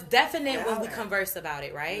 So it's definite when we converse about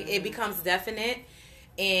it, right? It becomes definite.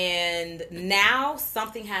 And now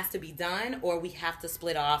something has to be done or we have to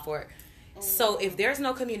split off. Or so if there's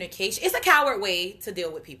no communication, it's a coward way to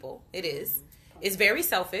deal with people. It is. It's very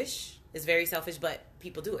selfish. But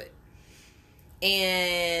people do it.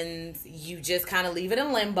 And you just kind of leave it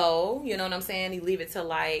in limbo. You know what I'm saying? You leave it to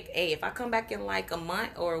like, hey, if I come back in like a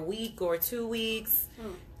month or a week or 2 weeks,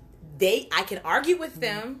 I can argue with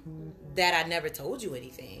them that I never told you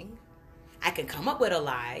anything. I can come up with a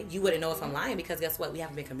lie. You wouldn't know if I'm lying because guess what? We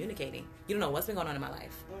haven't been communicating. You don't know what's been going on in my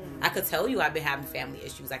life. I could tell you I've been having family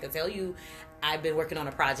issues. I could tell you I've been working on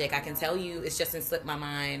a project. I can tell you it's just slipped my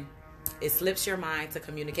mind. It slips your mind to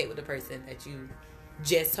communicate with the person that you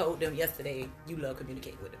just told them yesterday you love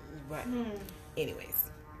communicating with them. Right. Anyways,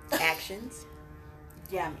 actions.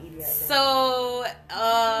 Yeah, I'm eating right So,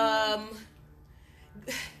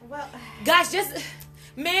 Well, guys, just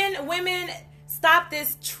men, women, stop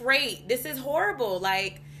this trait. This is horrible.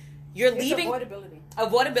 Like, you're leaving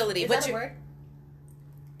avoidability. Is But that a word?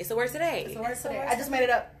 it's a word today. It's a word today. I just made it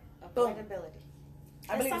up. Boom. avoidability.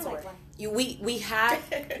 I believe it's Sounds a like word. one. We have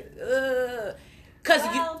because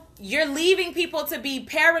Well- you're leaving people to be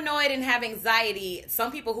paranoid and have anxiety.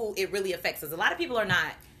 Some people who it really affects us. A lot of people are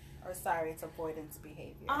not. Or sorry, it's avoidance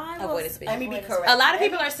behavior. Avoidance behavior. Let me be correct. A lot of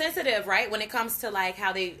people are sensitive, right? When it comes to like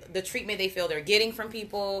how the treatment they feel they're getting from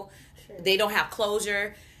people. They don't have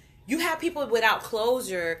closure. You have people without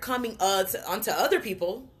closure coming onto other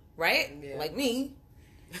people, right? Yeah. Like me.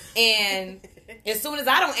 And as soon as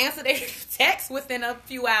I don't answer their text within a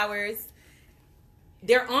few hours,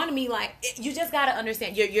 they're on me. Like, you just got to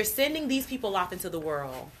understand. You're sending these people off into the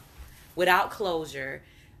world without closure,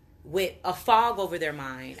 with a fog over their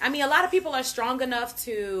mind. I mean, a lot of people are strong enough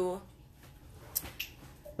to...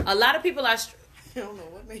 A lot of people are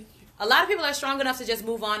strong enough to just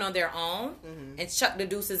move on their own and chuck the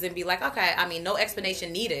deuces and be like, okay, I mean, no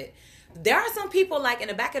explanation needed. There are some people, like, in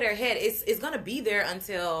the back of their head, it's going to be there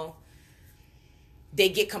until they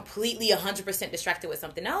get completely 100% distracted with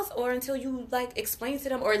something else, or until you, like, explain to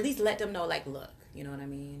them, or at least let them know, like, look, you know what I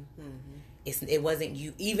mean? It wasn't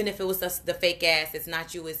you. Even if it was the fake ass, it's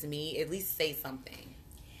not you, it's me. At least say something.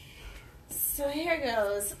 So here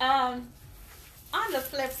goes. On the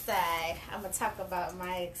flip side, I'm gonna talk about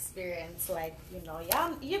my experience. Like,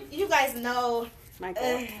 you guys know, My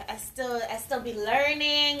God. I still be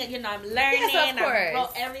learning. I'm learning. Yes, of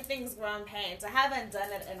course. Everything's growing pains. I haven't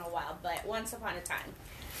done it in a while, but once upon a time,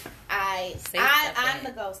 I'm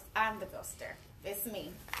the ghost. I'm the ghoster. It's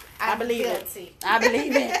me. I believe guilty. it. I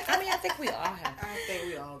believe it. I mean, I think we all have. I think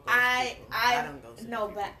we all go. I don't go.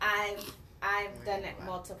 no, but I've done it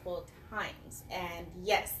multiple times, and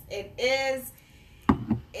yes, it is.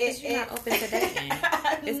 You're not open to dating.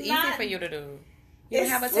 It's easy for you to do. You don't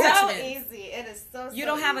have It's attachments. so easy. It is so. You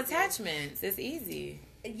don't have easy. attachments. It's easy.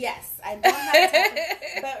 Yes, I don't have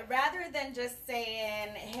attachments. But rather than just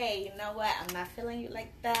saying, "Hey, you know what? I'm not feeling you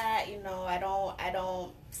like that. I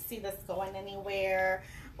don't see this going anywhere,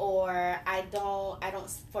 or I don't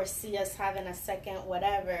foresee us having a second,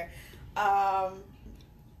 whatever."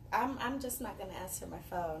 I'm just not gonna answer my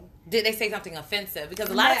phone. Did they say something offensive? Because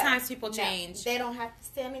a lot of times people change. They don't have to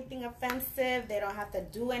say anything offensive. They don't have to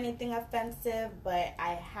do anything offensive. But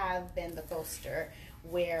I have been the ghoster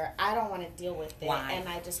where I don't want to deal with it, Why? and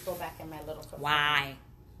I just go back in my little cocoon. Why?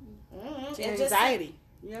 Anxiety.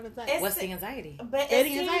 You have anxiety. It's- What's the anxiety? But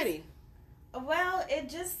Dating anxiety. Well, it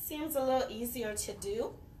just seems a little easier to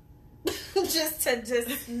do just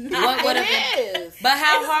What would have been? But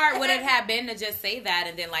how hard would it have been to just say that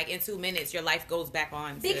and then, like, in 2 minutes, your life goes back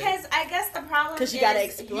on? Because I guess the problem is you gotta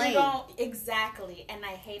explain. You don't exactly, and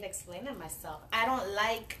I hate explaining myself. I don't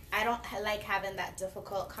like having that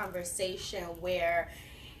difficult conversation where,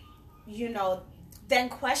 you know, then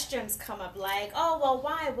questions come up like, oh well,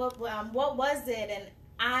 why? What was it? And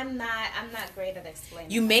I'm not great at explaining.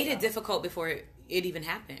 You made it difficult before it even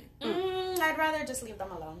happened. I'd rather just leave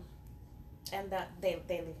them alone. And that they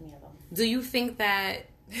leave me alone. Do you think that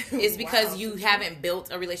it's because you haven't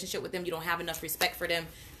built a relationship with them, you don't have enough respect for them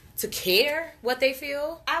to care what they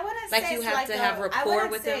feel? I wouldn't like say you it's have like to have rapport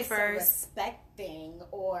with them it's first. A respect thing,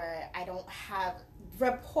 or I don't have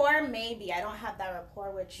rapport. Maybe I don't have that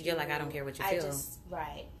rapport with you. You're like, I don't care what you feel.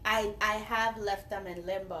 Right. I have left them in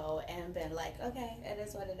limbo and been like, okay, it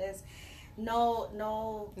is what it is. No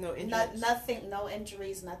injuries. Nothing. No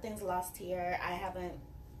injuries. Nothing's lost here. I haven't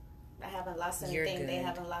lost anything. They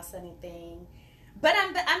haven't lost anything. But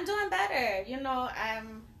I'm doing better. You know,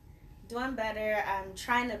 I'm doing better. I'm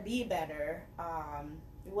trying to be better.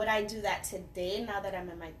 Would I do that today now that I'm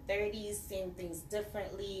in my 30s, seeing things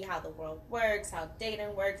differently, how the world works, how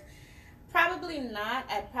dating works? Probably not.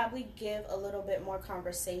 I'd probably give a little bit more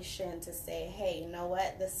conversation to say, hey, you know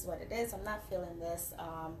what? This is what it is. I'm not feeling this.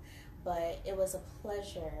 But it was a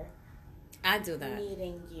pleasure. I do that.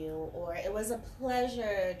 Meeting you, or it was a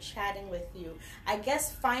pleasure chatting with you. I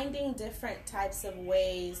guess finding different types of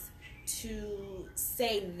ways to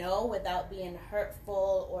say no without being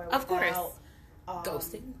hurtful or of without course.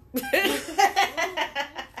 Ghosting.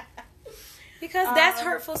 Because that's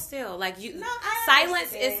hurtful still. Like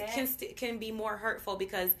silence can be more hurtful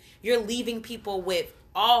because you're leaving people with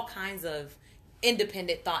all kinds of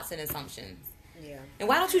independent thoughts and assumptions. Yeah. And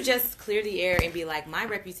why don't you just clear the air and be like, my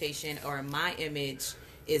reputation or my image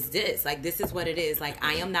is this. Like, this is what it is. Like,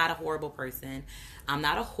 I am not a horrible person. I'm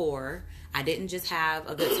not a whore. I didn't just have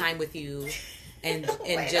a good time with you and even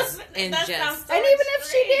if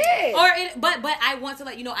she did. But I want to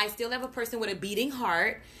let you know, I still have a person with a beating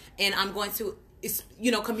heart, and I'm going to,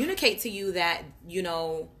 communicate to you that,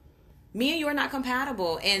 me and you are not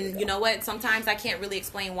compatible. And you know what? Sometimes I can't really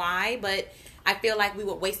explain why, but I feel like we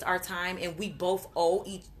would waste our time, and we both owe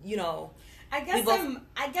each, I guess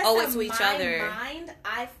owe it to each my other. Mind,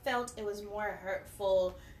 I felt it was more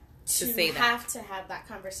hurtful to have that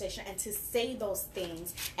conversation and to say those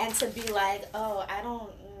things and to be like, oh, I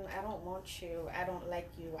don't want you, I don't like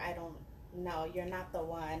you, no, you're not the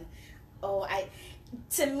one.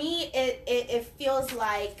 To me, it feels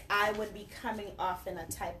like I would be coming off in a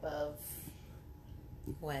type of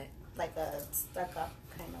what? Like a stuck up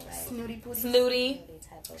kind of way. Snooty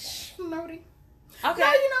type of way. Snooty. Okay.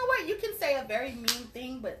 No, you know what? You can say a very mean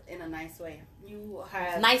thing, but in a nice way. You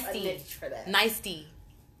have a niche for that. Nicety.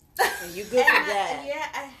 You good for that. Yeah,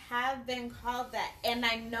 I have been called that. And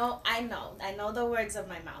I know the words of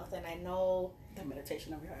my mouth, and I know the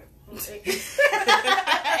meditation of your heart.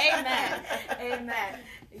 Amen.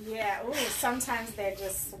 Yeah. Ooh, sometimes they're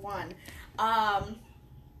just one.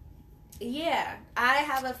 Yeah, I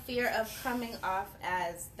have a fear of coming off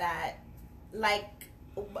as that. Like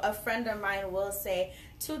a friend of mine will say,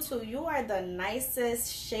 Tutu, you are the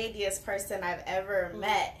nicest, shadiest person I've ever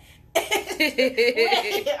met.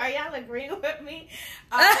 Wait, are y'all agreeing with me?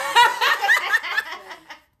 So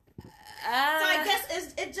I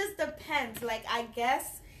guess it just depends. Like, I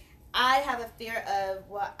guess I have a fear of,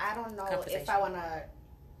 I don't know if I want to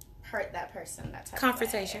hurt that person. That type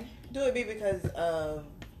confrontation. Of way. Do it be because of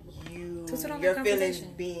your feelings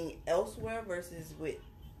being elsewhere versus with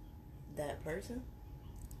that person?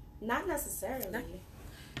 Not necessarily. No.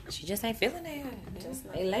 She just ain't feeling it. Just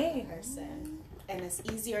not that person. And it's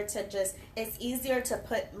easier to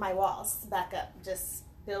put my walls back up. Just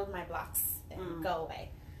build my blocks and go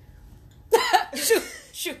away.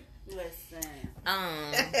 Shoot. Listen. What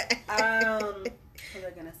was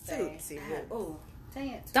I gonna say? Dang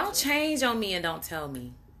it. Don't change on me and don't tell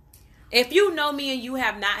me. If you know me and you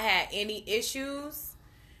have not had any issues,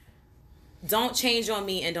 don't change on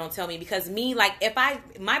me and don't tell me. Because me, like,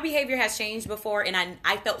 my behavior has changed before, and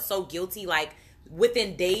I felt so guilty, like,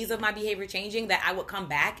 within days of my behavior changing, that I would come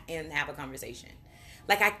back and have a conversation.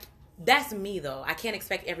 Like, that's me, though. I can't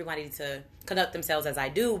expect everybody to conduct themselves as I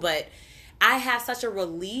do, but I have such a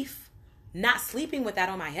relief not sleeping with that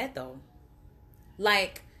on my head, though.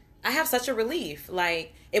 Like, I have such a relief.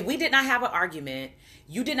 Like, if we did not have an argument,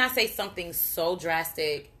 you did not say something so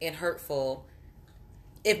drastic and hurtful,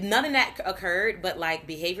 if none of that occurred, but like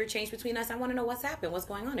behavior change between us, I want to know what's happened. What's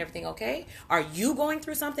going on? Everything okay? Are you going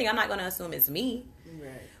through something? I'm not going to assume it's me.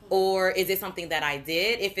 Right. Or is it something that I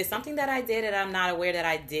did? If it's something that I did and I'm not aware that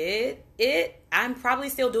I did it, I'm probably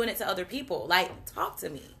still doing it to other people. Like, talk to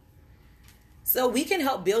me. So we can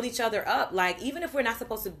help build each other up. Like, even if we're not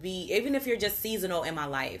supposed to be, even if you're just seasonal in my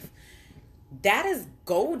life, that is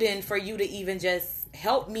golden for you to even just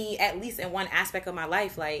help me at least in one aspect of my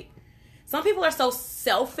life. Like, some people are so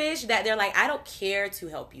selfish that they're like, I don't care to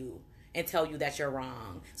help you and tell you that you're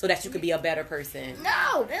wrong so that you could be a better person.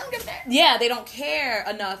 No, they don't get that. Yeah, they don't care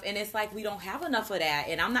enough. And it's like, we don't have enough of that.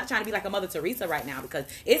 And I'm not trying to be like a Mother Teresa right now, because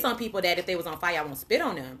it's some people that if they was on fire, I won't spit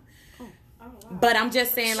on them. Oh, wow. But I'm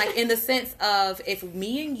just saying, like, in the sense of, if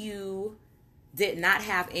me and you did not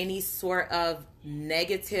have any sort of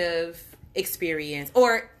negative experience,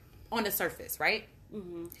 or on the surface, right?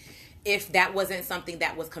 Mm-hmm. If that wasn't something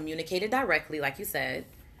that was communicated directly, like you said,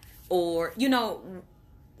 or, you know,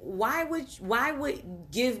 why would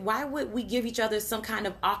we give each other some kind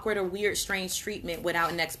of awkward or weird, strange treatment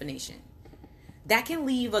without an explanation? That can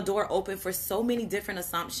leave a door open for so many different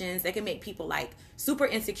assumptions. That can make people like super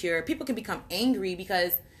insecure. People can become angry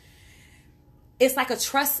because it's like a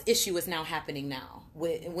trust issue is now happening now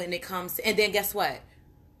when it comes to, and then guess what?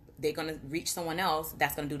 They're going to reach someone else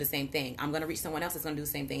that's going to do the same thing. I'm going to reach someone else that's going to do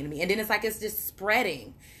the same thing to me. And then it's like, it's just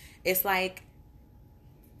spreading. It's like,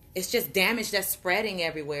 it's just damage that's spreading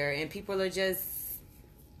everywhere. And people are just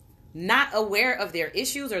not aware of their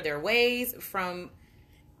issues or their ways from,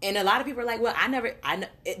 and a lot of people are like, well,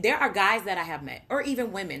 there are guys that I have met, or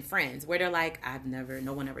even women, friends, where they're like,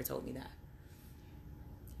 no one ever told me that.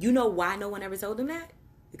 You know why no one ever told them that?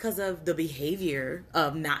 Because of the behavior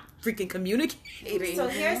of not freaking communicating. So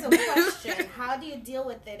here's a question. How do you deal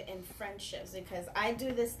with it in friendships? Because I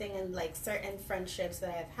do this thing in like certain friendships that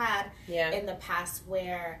I've had in the past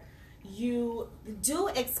where you do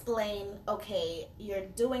explain, okay, you're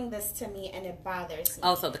doing this to me and it bothers me.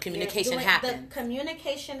 Oh, so the communication happens. The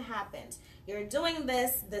communication happens. You're doing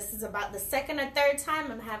this. This is about the second or third time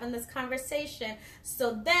I'm having this conversation.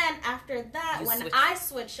 So then after that, I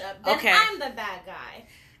switch up, then I'm the bad guy.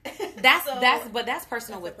 That's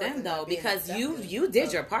personal with them though, because you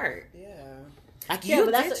did your part. Yeah. Like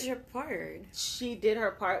you did your part. She did her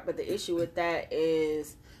part, but the issue with that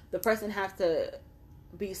is the person has to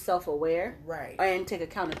be self-aware, right, and take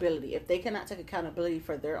accountability. If they cannot take accountability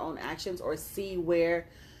for their own actions or see where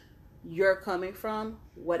you're coming from,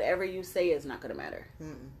 whatever you say is not going to matter.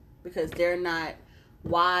 Because they're not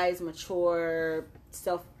wise, mature,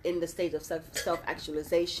 in the stage of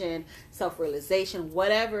self-actualization, self-realization,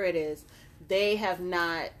 whatever it is. They have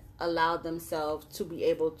not allowed themselves to be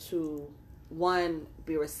able to, one,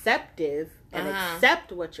 be receptive and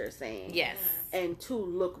accept what you're saying. Yes. And two,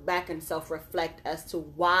 look back and self-reflect as to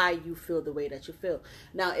why you feel the way that you feel.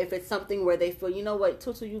 Now, if it's something where they feel, you know what,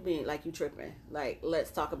 Tutu, you being like, you tripping. Like,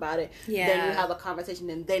 let's talk about it. Yeah. Then you have a conversation,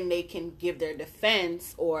 and then they can give their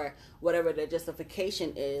defense or whatever their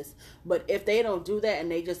justification is. But if they don't do that and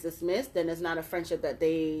they just dismiss, then it's not a friendship that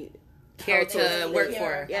they care to work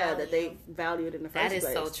for. Yeah, that they valued in the first place. That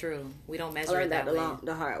is so true. We don't measure I it that way.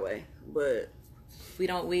 The hard way, but we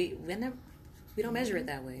don't measure it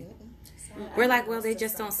that way. We're like, well, they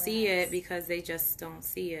just don't see it because they just don't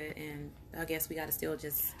see it, and I guess we got to still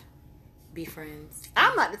just be friends.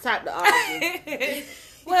 I'm not the type to argue.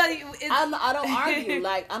 Well, I don't argue.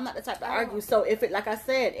 Like, I'm not the type to argue. So if it, like I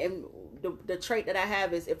said, and the trait that I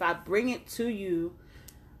have is if I bring it to,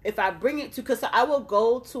 because I will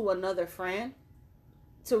go to another friend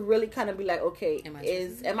to really kind of be like, okay, am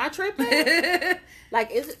I tripping? Like,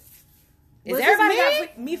 is everybody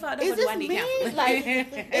got me fucked up, or do I need counseling? Like,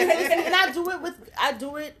 and I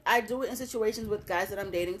do it in situations with guys that I'm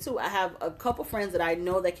dating too. I have a couple friends that I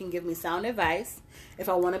know that can give me sound advice if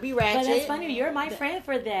I want to be ratchet. But that's funny. You're my friend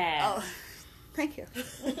for that. Oh, thank you.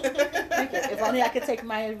 Thank you. If only I could take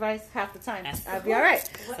my advice half the time, I'd be all right.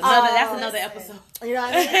 That's another episode. You know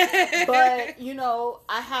what I mean? But you know,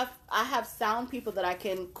 I have sound people that I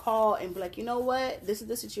can call and be like, you know what? This is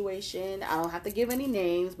the situation. I don't have to give any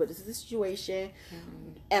names, but this is the situation.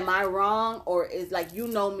 Mm-hmm. Am I wrong? Or is like, you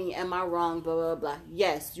know me, am I wrong? Blah, blah, blah.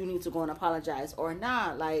 Yes, you need to go and apologize. Or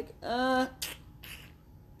not. Like,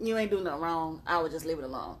 you ain't doing nothing wrong. I would just leave it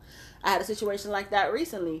alone. I had a situation like that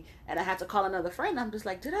recently, and I had to call another friend. I'm just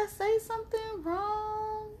like, did I say something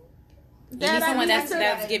wrong? You need someone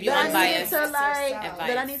that's give you unbiased advice.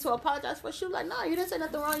 That I need to apologize for. She was like, no, you didn't say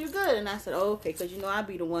nothing wrong. You're good. And I said, oh, okay, because you know I'd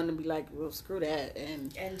be the one to be like, well, screw that,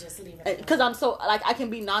 and just leave it. Because I'm so like I can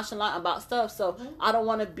be nonchalant about stuff, so I don't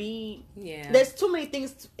want to be. Yeah. There's too many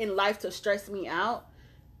things in life to stress me out,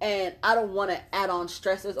 and I don't want to add on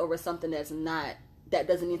stresses over something that's not that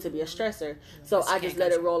doesn't need to be a stressor. So I just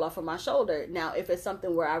let it roll off of my shoulder. Now, if it's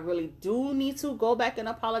something where I really do need to go back and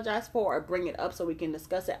apologize for or bring it up so we can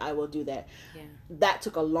discuss it, I will do that. Yeah. That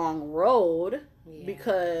took a long road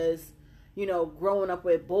because, you know, growing up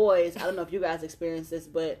with boys, I don't know if you guys experienced this,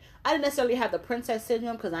 but I didn't necessarily have the princess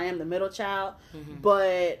syndrome because I am the middle child,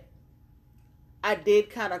 but I did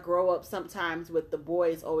kind of grow up sometimes with the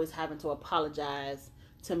boys always having to apologize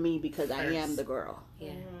to me because I am the girl.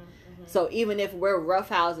 Yeah. So even if we're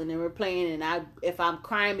roughhousing and we're playing, and if I'm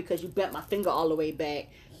crying because you bent my finger all the way back,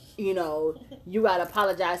 you know, you gotta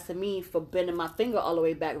apologize to me for bending my finger all the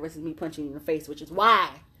way back versus me punching you in the face, which is why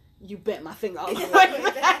you bent my finger all the way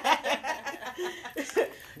back.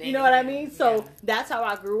 You know what I mean? So that's how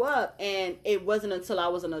I grew up, and it wasn't until I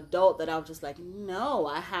was an adult that I was just like, no,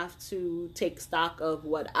 I have to take stock of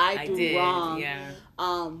what I do wrong. Yeah.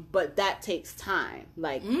 But that takes time.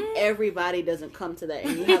 Like everybody doesn't come to that,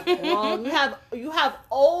 and you have you have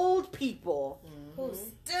old people who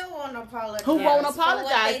still won't apologize. Who won't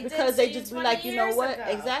apologize because they just be 20 like, you know what? ago.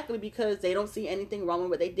 Exactly, because they don't see anything wrong with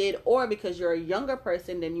what they did, or because you're a younger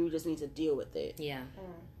person, then you just need to deal with it. Yeah.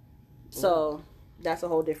 So that's a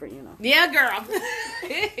whole different, you know. Yeah, girl.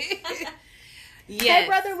 Hey,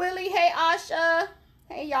 Brother Willie. Hey, Asha.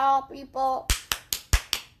 Hey, y'all, people.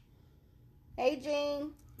 Hey,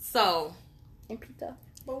 Jean. So. And Peter.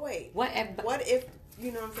 But wait. What if,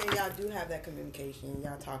 you know what I'm saying, y'all do have that communication,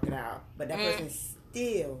 y'all talk it out, but that person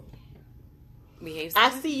still behaves?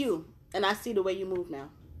 I see you, and I see the way you move now.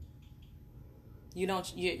 You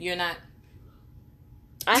don't, you're not.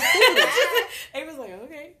 I see it. It was like,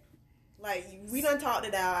 okay. Like, we done talked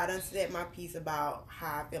it out. I done said my piece about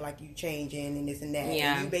how I feel like you changing and this and that.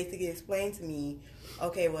 Yeah. And you basically explained to me,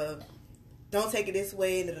 okay, well, don't take it this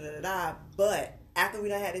way, da da da da. But after we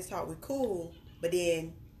done had this talk, we cool. But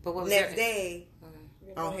then next day,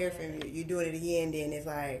 I don't hear from you. You doing it again. Then it's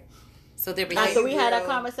like, so they're after we had that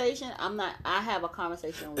conversation, I have a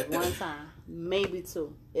conversation one time, maybe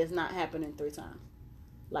two. It's not happening 3 times.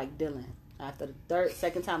 Like Dylan. After the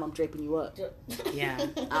second time, I'm draping you up. Yeah.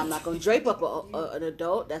 I'm not going to drape up an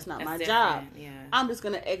adult. That's not my job. Yeah. I'm just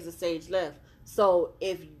going to exit stage left. So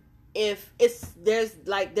if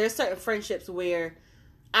there's certain friendships where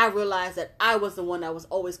I realized that I was the one that was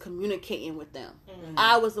always communicating with them. Mm-hmm.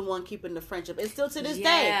 I was the one keeping the friendship. And still to this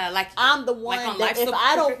day, like I'm the one that if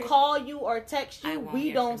I don't call you or text you,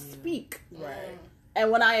 we don't speak. Right. And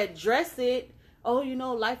when I address it, oh, you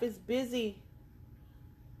know, life is busy.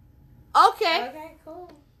 Okay,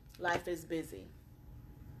 cool. Life is busy.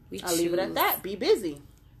 I'll leave it at that. Be busy.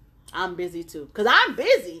 I'm busy too. Because I'm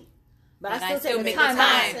busy. But I still take the time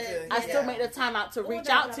out. I still make the time out to reach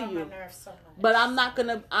out to you. But I'm not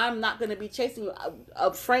gonna be chasing you.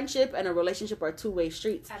 A friendship and a relationship are 2-way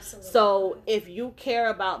streets. Absolutely. So if you care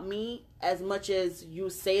about me as much as you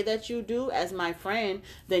say that you do as my friend,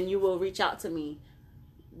 then you will reach out to me.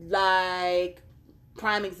 Like,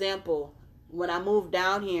 prime example, when I moved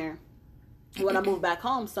down here, when I moved back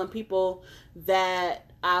home, some people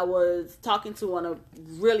that I was talking to on a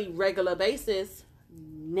really regular basis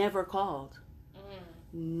never called.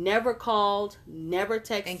 Never called, never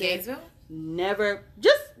texted. In Gainesville? Never,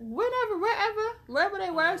 just wherever they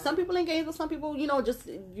were. Some people in Gainesville, some people, you know, just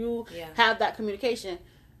have that communication.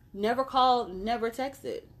 Never called, never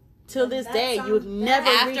texted. Till this day, you've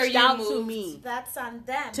never reached out to me. That's on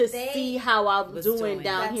them. To see how I'm doing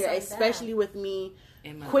down here, especially with me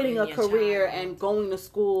quitting a career and going to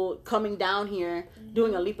school, coming down here,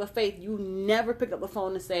 doing a leap of faith. You never pick up the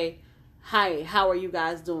phone and say, hi, how are you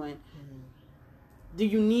guys doing? Do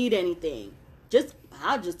you need anything?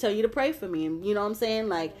 I'll just tell you to pray for me. And you know what I'm saying?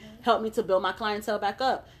 Like, help me to build my clientele back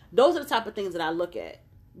up. Those are the type of things that I look at.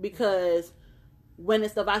 Because when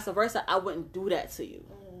it's the vice versa, I wouldn't do that to you.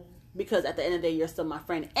 Because at the end of the day, you're still my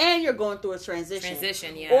friend. And you're going through a transition.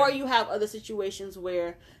 Or you have other situations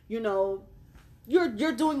where, you know,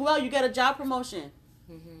 you're doing well. You get a job promotion.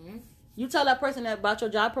 You tell that person about your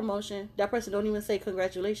job promotion, that person don't even say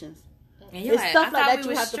congratulations. It's stuff like that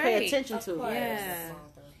you have to pay attention to. Yeah.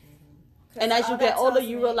 And as you get older,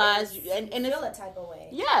 you realize, and feel a type of way.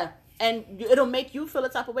 Yeah, and it'll make you feel a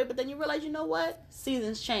type of way. But then you realize, you know what?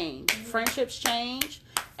 Seasons change, friendships change,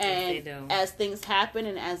 and as things happen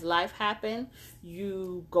and as life happens,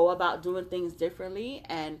 you go about doing things differently,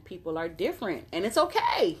 and people are different, and it's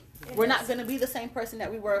okay. We're not going to be the same person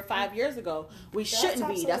that we were 5 years ago. We shouldn't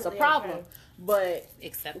be. That's a problem. Okay. But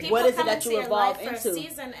People what is it come that into you your evolve life for into? a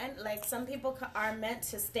season, and like some people are meant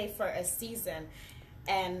to stay for a season.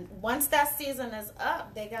 And once that season is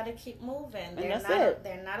up, they got to keep moving.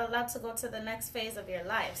 They're not allowed to go to the next phase of your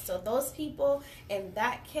life. So those people, in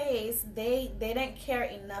that case, they didn't care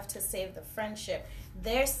enough to save the friendship.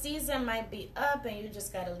 Their season might be up, and you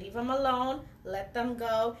just got to leave them alone, let them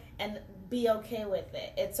go, and be okay with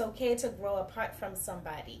it. It's okay to grow apart from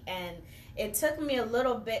somebody. And it took me a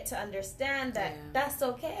little bit to understand that that's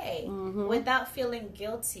okay without feeling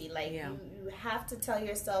guilty. Like, you have to tell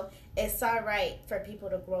yourself it's all right for people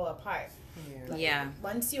to grow apart.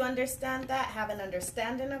 Once you understand that, have an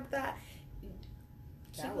understanding of that,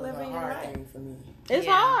 that was a hard thing for me. It's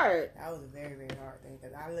hard. That was a very, very hard thing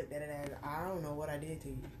because I looked at it as, I don't know what I did to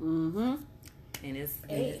you. And it's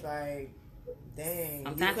like, dang,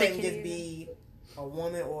 you couldn't just be a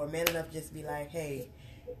woman or a man enough to just be like, hey,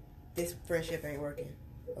 this friendship ain't working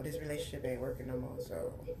or this relationship ain't working no more.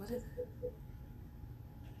 So what is it?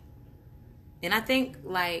 And I think,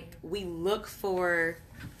 like, we look for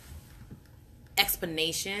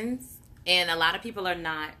explanations, and a lot of people are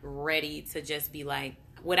not ready to just be like,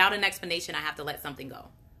 without an explanation, I have to let something go.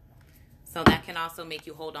 So that can also make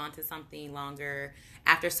you hold on to something longer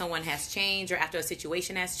after someone has changed or after a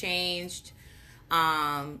situation has changed.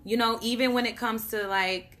 You know, even when it comes to,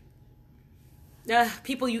 like,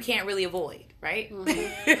 people you can't really avoid, right?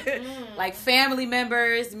 Like family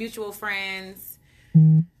members, mutual friends.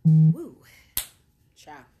 Woo.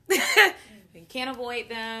 You can't avoid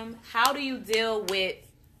them. How do you deal with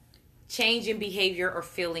change in behavior or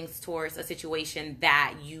feelings towards a situation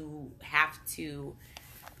that you have to,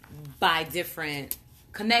 by different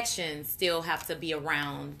connections, still have to be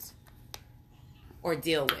around or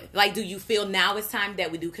deal with? Like, do you feel now it's time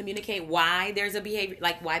that we do communicate why there's a behavior,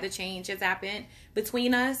 like why the change has happened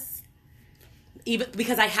between us? Even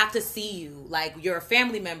because I have to see you, like you're a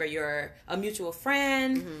family member, you're a mutual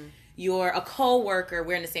friend, you're a co-worker,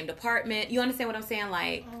 we're in the same department. You understand what I'm saying?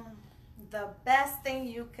 Like, the best thing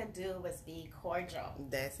you could do was be cordial.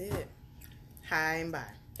 That's it. Hi and bye.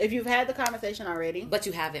 If you've had the conversation already. But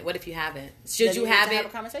you haven't. What if you haven't? Should you have it?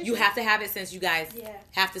 Have you have to have it since you guys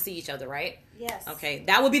have to see each other, right? Yes. Okay.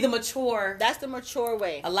 That would be the mature. That's the mature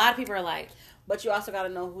way. A lot of people are like. But you also got to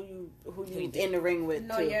know who you in the ring with,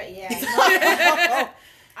 too.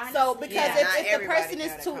 So, because if the person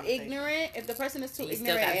is too ignorant, and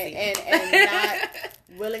not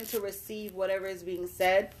willing to receive whatever is being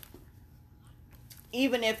said,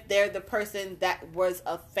 even if they're the person that was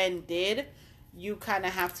offended, you kind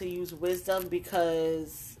of have to use wisdom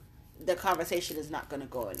because the conversation is not going to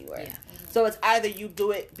go anywhere. Yeah. So it's either you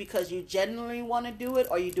do it because you genuinely want to do it,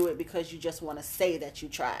 or you do it because you just want to say that you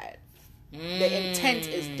tried. The intent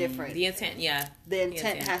is different. The intent, yeah. The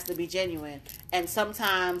intent has to be genuine. And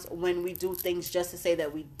sometimes when we do things just to say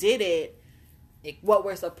that we did it, what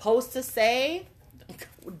we're supposed to say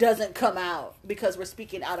doesn't come out because we're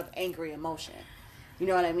speaking out of angry emotion. You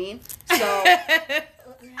know what I mean? So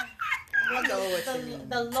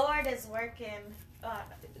the Lord is working.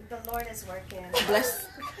 The Lord is working. Bless.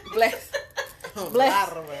 Blessed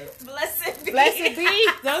be. Blessed be.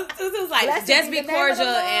 This is like blessed just be cordial,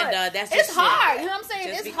 and that's just it's hard. You know what I'm saying?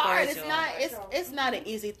 Just it's hard. Cordial. It's not an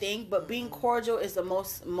easy thing, but being cordial is the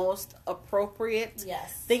most appropriate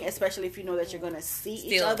thing, especially if you know that you're gonna see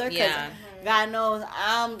each other. Because God knows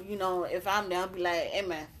if I'm there, I'll be like, hey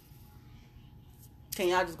man, can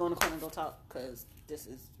y'all just go in the corner and go talk? Because this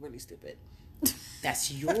is really stupid.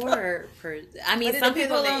 That's your. I mean, some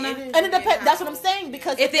people don't know. And it depends. That's what I'm saying.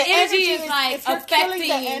 Because if the energy is like if you're killing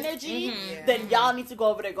the energy, then y'all need to go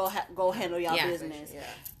over there, go handle y'all business. Yeah.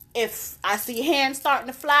 If I see hands starting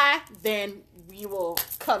to fly, then we will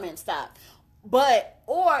come and stop.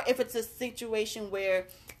 Or if it's a situation where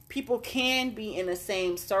people can be in the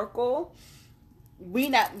same circle, we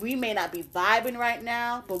may not be vibing right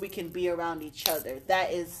now, but we can be around each other.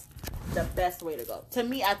 That is the best way to go. To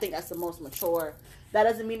me, I think that's the most mature. That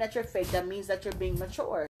doesn't mean that you're fake. That means that you're being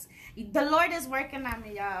mature. The Lord is working on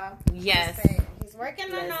me, y'all. Yes. He's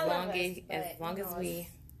working on all of us. As long as we...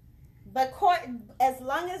 But as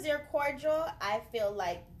long as you're cordial, I feel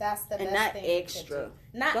like that's the best thing extra. You can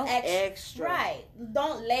do. Not extra. Right.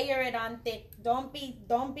 Don't layer it on thick. Don't be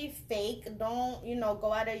fake. Don't,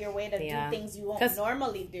 go out of your way to do things you won't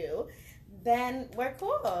normally do. Then we're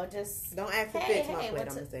cool. Just don't ask to fix my plate. I'm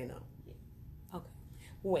gonna say no. Okay.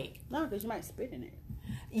 Wait. No, because you might spit in it.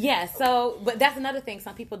 Yeah. So, but that's another thing.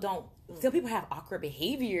 Some people don't. Some people have awkward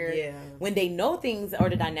behavior when they know things or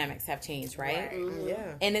the dynamics have changed, right? Mm-hmm.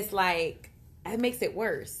 Yeah. And it's like it makes it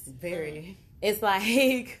worse. Very. It's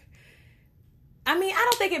like. I mean, I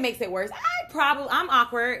don't think it makes it worse. I'm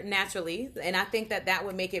awkward naturally, and I think that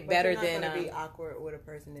would make it better than be awkward with a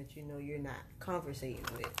person that you're not conversating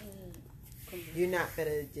with. You're not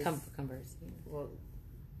gonna just Converse. well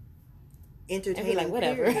And entertain be like,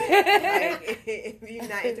 whatever. Like, if you're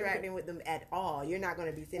not interacting with them at all, you're not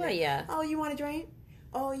gonna be sitting. Well, there, yeah. Oh, you want a drink?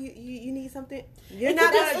 Oh, you need something? You're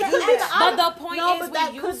not gonna do But that. But the point is, but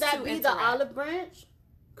that we could used that to be interact. the olive branch?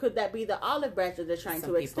 Could that be the olive branch that they're trying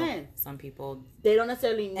to extend? Some people. They don't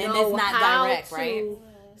necessarily know And it's not how direct, to right?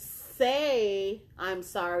 say I'm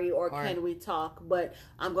sorry or can we talk, but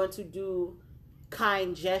I'm going to do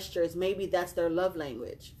kind gestures. Maybe that's their love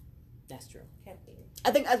language. That's true. I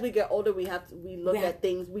think as we get older, we look at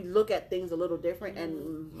things a little different.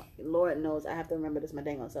 And Lord knows, I have to remember this my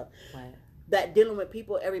dang on self. What? That dealing with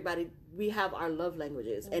people, we have our love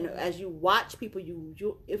languages, and as you watch people,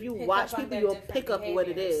 if you watch people, you'll pick up what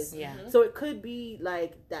it is. Yeah. So it could be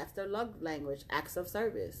like that's their love language, acts of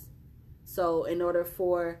service. So in order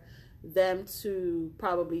for them to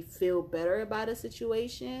probably feel better about a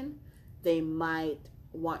situation, they might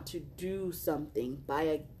want to do something, buy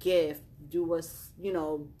a gift, do us, I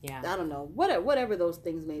don't know, whatever those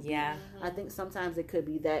things may be. Yeah. I think sometimes it could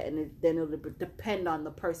be that, and then it'll depend on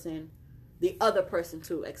the other person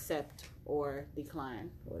to accept or decline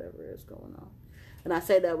whatever is going on. And I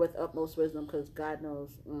say that with utmost wisdom because God knows.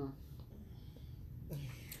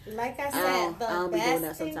 Like I said, the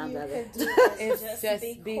best thing you could do is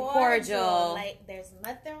just be cordial. Like, there's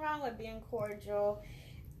nothing wrong with being cordial.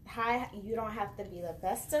 You don't have to be the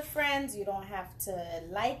best of friends. You don't have to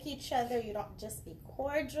like each other. You don't, just be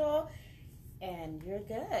cordial, and you're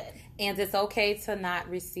good. And it's okay to not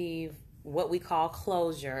receive what we call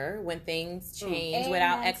closure when things change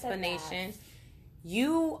without explanation.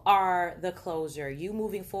 You are the closure. You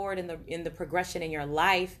moving forward in the progression in your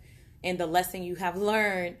life, and the lesson you have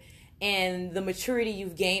learned, and the maturity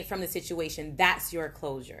you've gained from the situation. That's your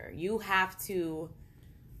closure. You have to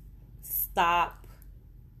stop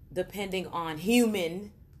depending on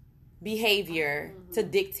human behavior to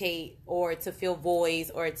dictate or to fill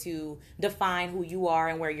voids or to define who you are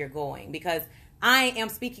and where you're going. Because I am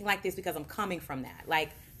speaking like this because I'm coming from that. Like,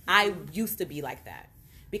 I used to be like that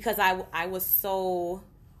because I was so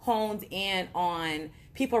honed in on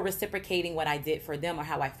people reciprocating what I did for them or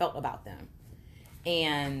how I felt about them.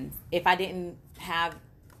 And if I didn't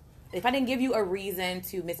give you a reason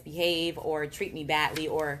to misbehave or treat me badly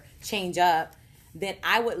or change up, then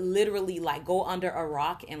I would literally like go under a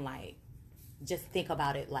rock and like just think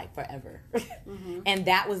about it like forever. And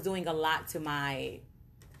that was doing a lot to my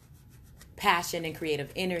passion and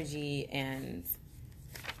creative energy, and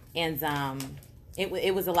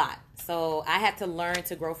it was a lot. So I had to learn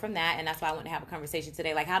to grow from that, and that's why I want to have a conversation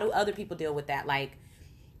today. Like, how do other people deal with that? Like,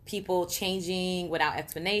 people changing without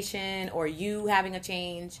explanation, or you having a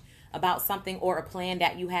change about something or a plan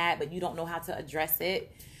that you had, but you don't know how to address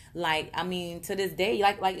it. Like, I mean, to this day,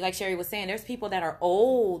 like Sherry was saying, there's people that are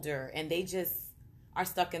older and they just are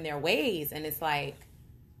stuck in their ways, and it's like,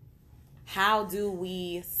 how do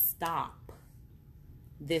we stop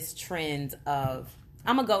this trend of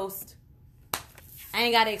I'm a ghost, I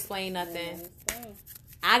ain't gotta explain nothing,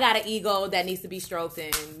 I got an ego that needs to be stroked,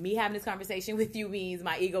 and me having this conversation with you means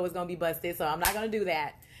my ego is gonna be busted, so I'm not gonna do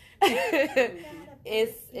that.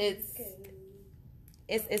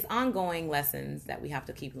 It's ongoing lessons that we have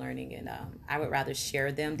to keep learning, and I would rather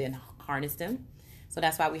share them than harness them. So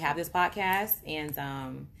that's why we have this podcast. And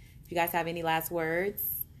if you guys have any last words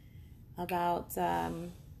about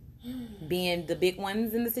being the big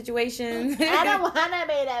ones in the situation. I don't want to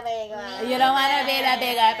be the big one. You don't want to be the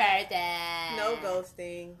bigger person. No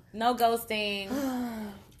ghosting. No ghosting.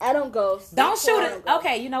 I don't ghost. Don't shoot it.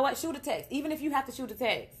 Okay, you know what? Shoot a text. Even if you have to shoot a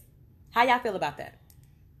text. How y'all feel about that?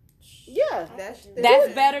 Yeah. That's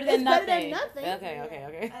better than it's nothing. better than nothing.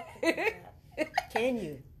 Okay. Can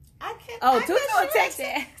you? I can. Oh, I Tutu can will text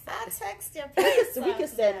it. I'll text you. We can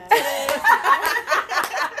send.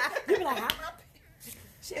 You be like,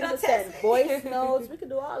 We can send voice notes. We can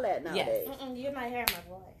do all that nowadays. You're not hearing my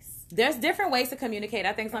voice. There's different ways to communicate.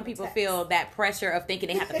 I think some people feel that pressure of thinking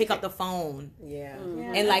they have to pick up the phone yeah.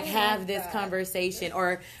 and like have this conversation,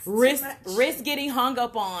 or risk getting hung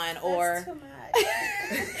up on, or That's too much.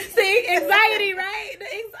 see, anxiety, right? The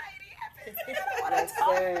anxiety happens. I don't want to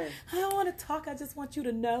talk. Sir. I don't want to talk. I just want you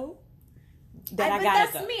to know that I but got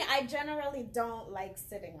that's it. Though. me. I generally don't like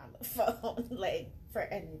sitting on the phone, like, for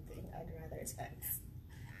anything. I'd rather text.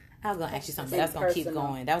 I was gonna ask you something. That was gonna keep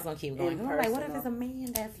going. That was gonna keep going. I'm like, what if Impersonal. it's a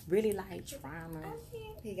man that's really like drama?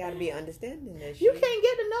 He got to be understanding that You shit. can't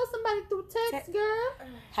get to know somebody through text, girl.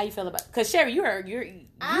 How you feel about? Because Sherry, you be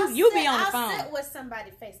on the I'll phone, sit with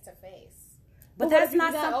somebody face to face. but what that's if you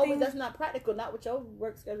not not something. That's not practical. Not with your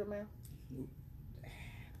work schedule, man.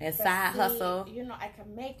 and But side see, hustle You know, I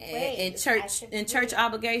can make and waves. church I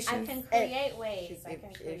obligations. can create ways. I if-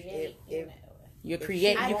 can if- create. if- You know. You If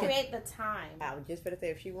create. I You can. create the time. I was just gonna say,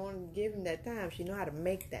 if she won't give him that time, she know how to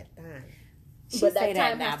make that time. She But that say that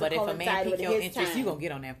time now, has to but if a man coincide pique with your his interest, time. you gonna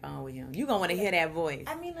get on that phone with him. You gonna want to hear that voice.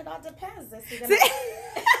 I mean, it all depends. Is he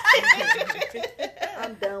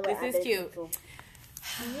I'm done with This is cute. identical.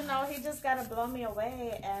 You know, he just gotta blow me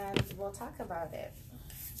away, and we'll talk about it.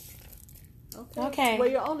 Okay. Well,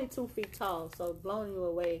 you're only 2 feet tall, so blowing you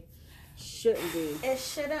away shouldn't be. It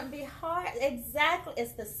shouldn't be hard. Exactly.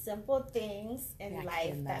 It's the simple things in I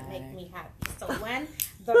life that make cannot. me happy. So when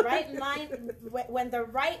the right mind, when the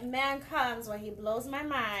right man comes, when he blows my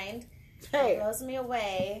mind, Hey, blows me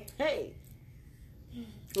away. hey.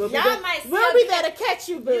 We'll be Y'all there, might we'll still be there to catch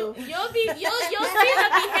you, boo. You'll see the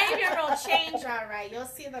behavioral change. All right, you'll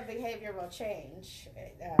see the behavioral change.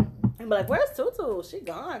 I'm like, where's Tutu? She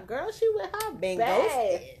gone, girl. She with her Being bae.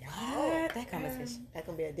 ghosted. What? That conversation. That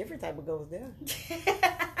gonna be a different type of ghost there.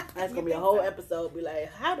 That's gonna be a whole episode. Be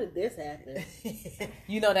like, how did this happen?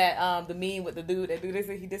 You know that the meme with the dude that do this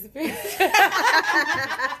and he disappears.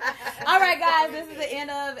 All right, guys, this is the end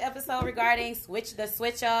of episode regarding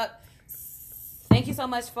switch up. Thank you so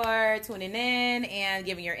much for tuning in and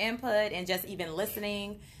giving your input and just even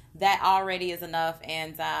listening. That already is enough.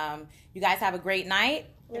 And you guys have a great night.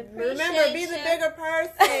 Remember, be the bigger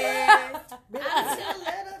person. I'm too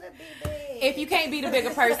little to be big. If you can't be the bigger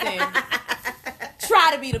person,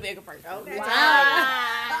 try to be the bigger person. Okay.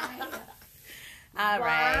 Bye. All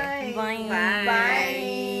right. Bye. Bye.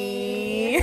 Bye.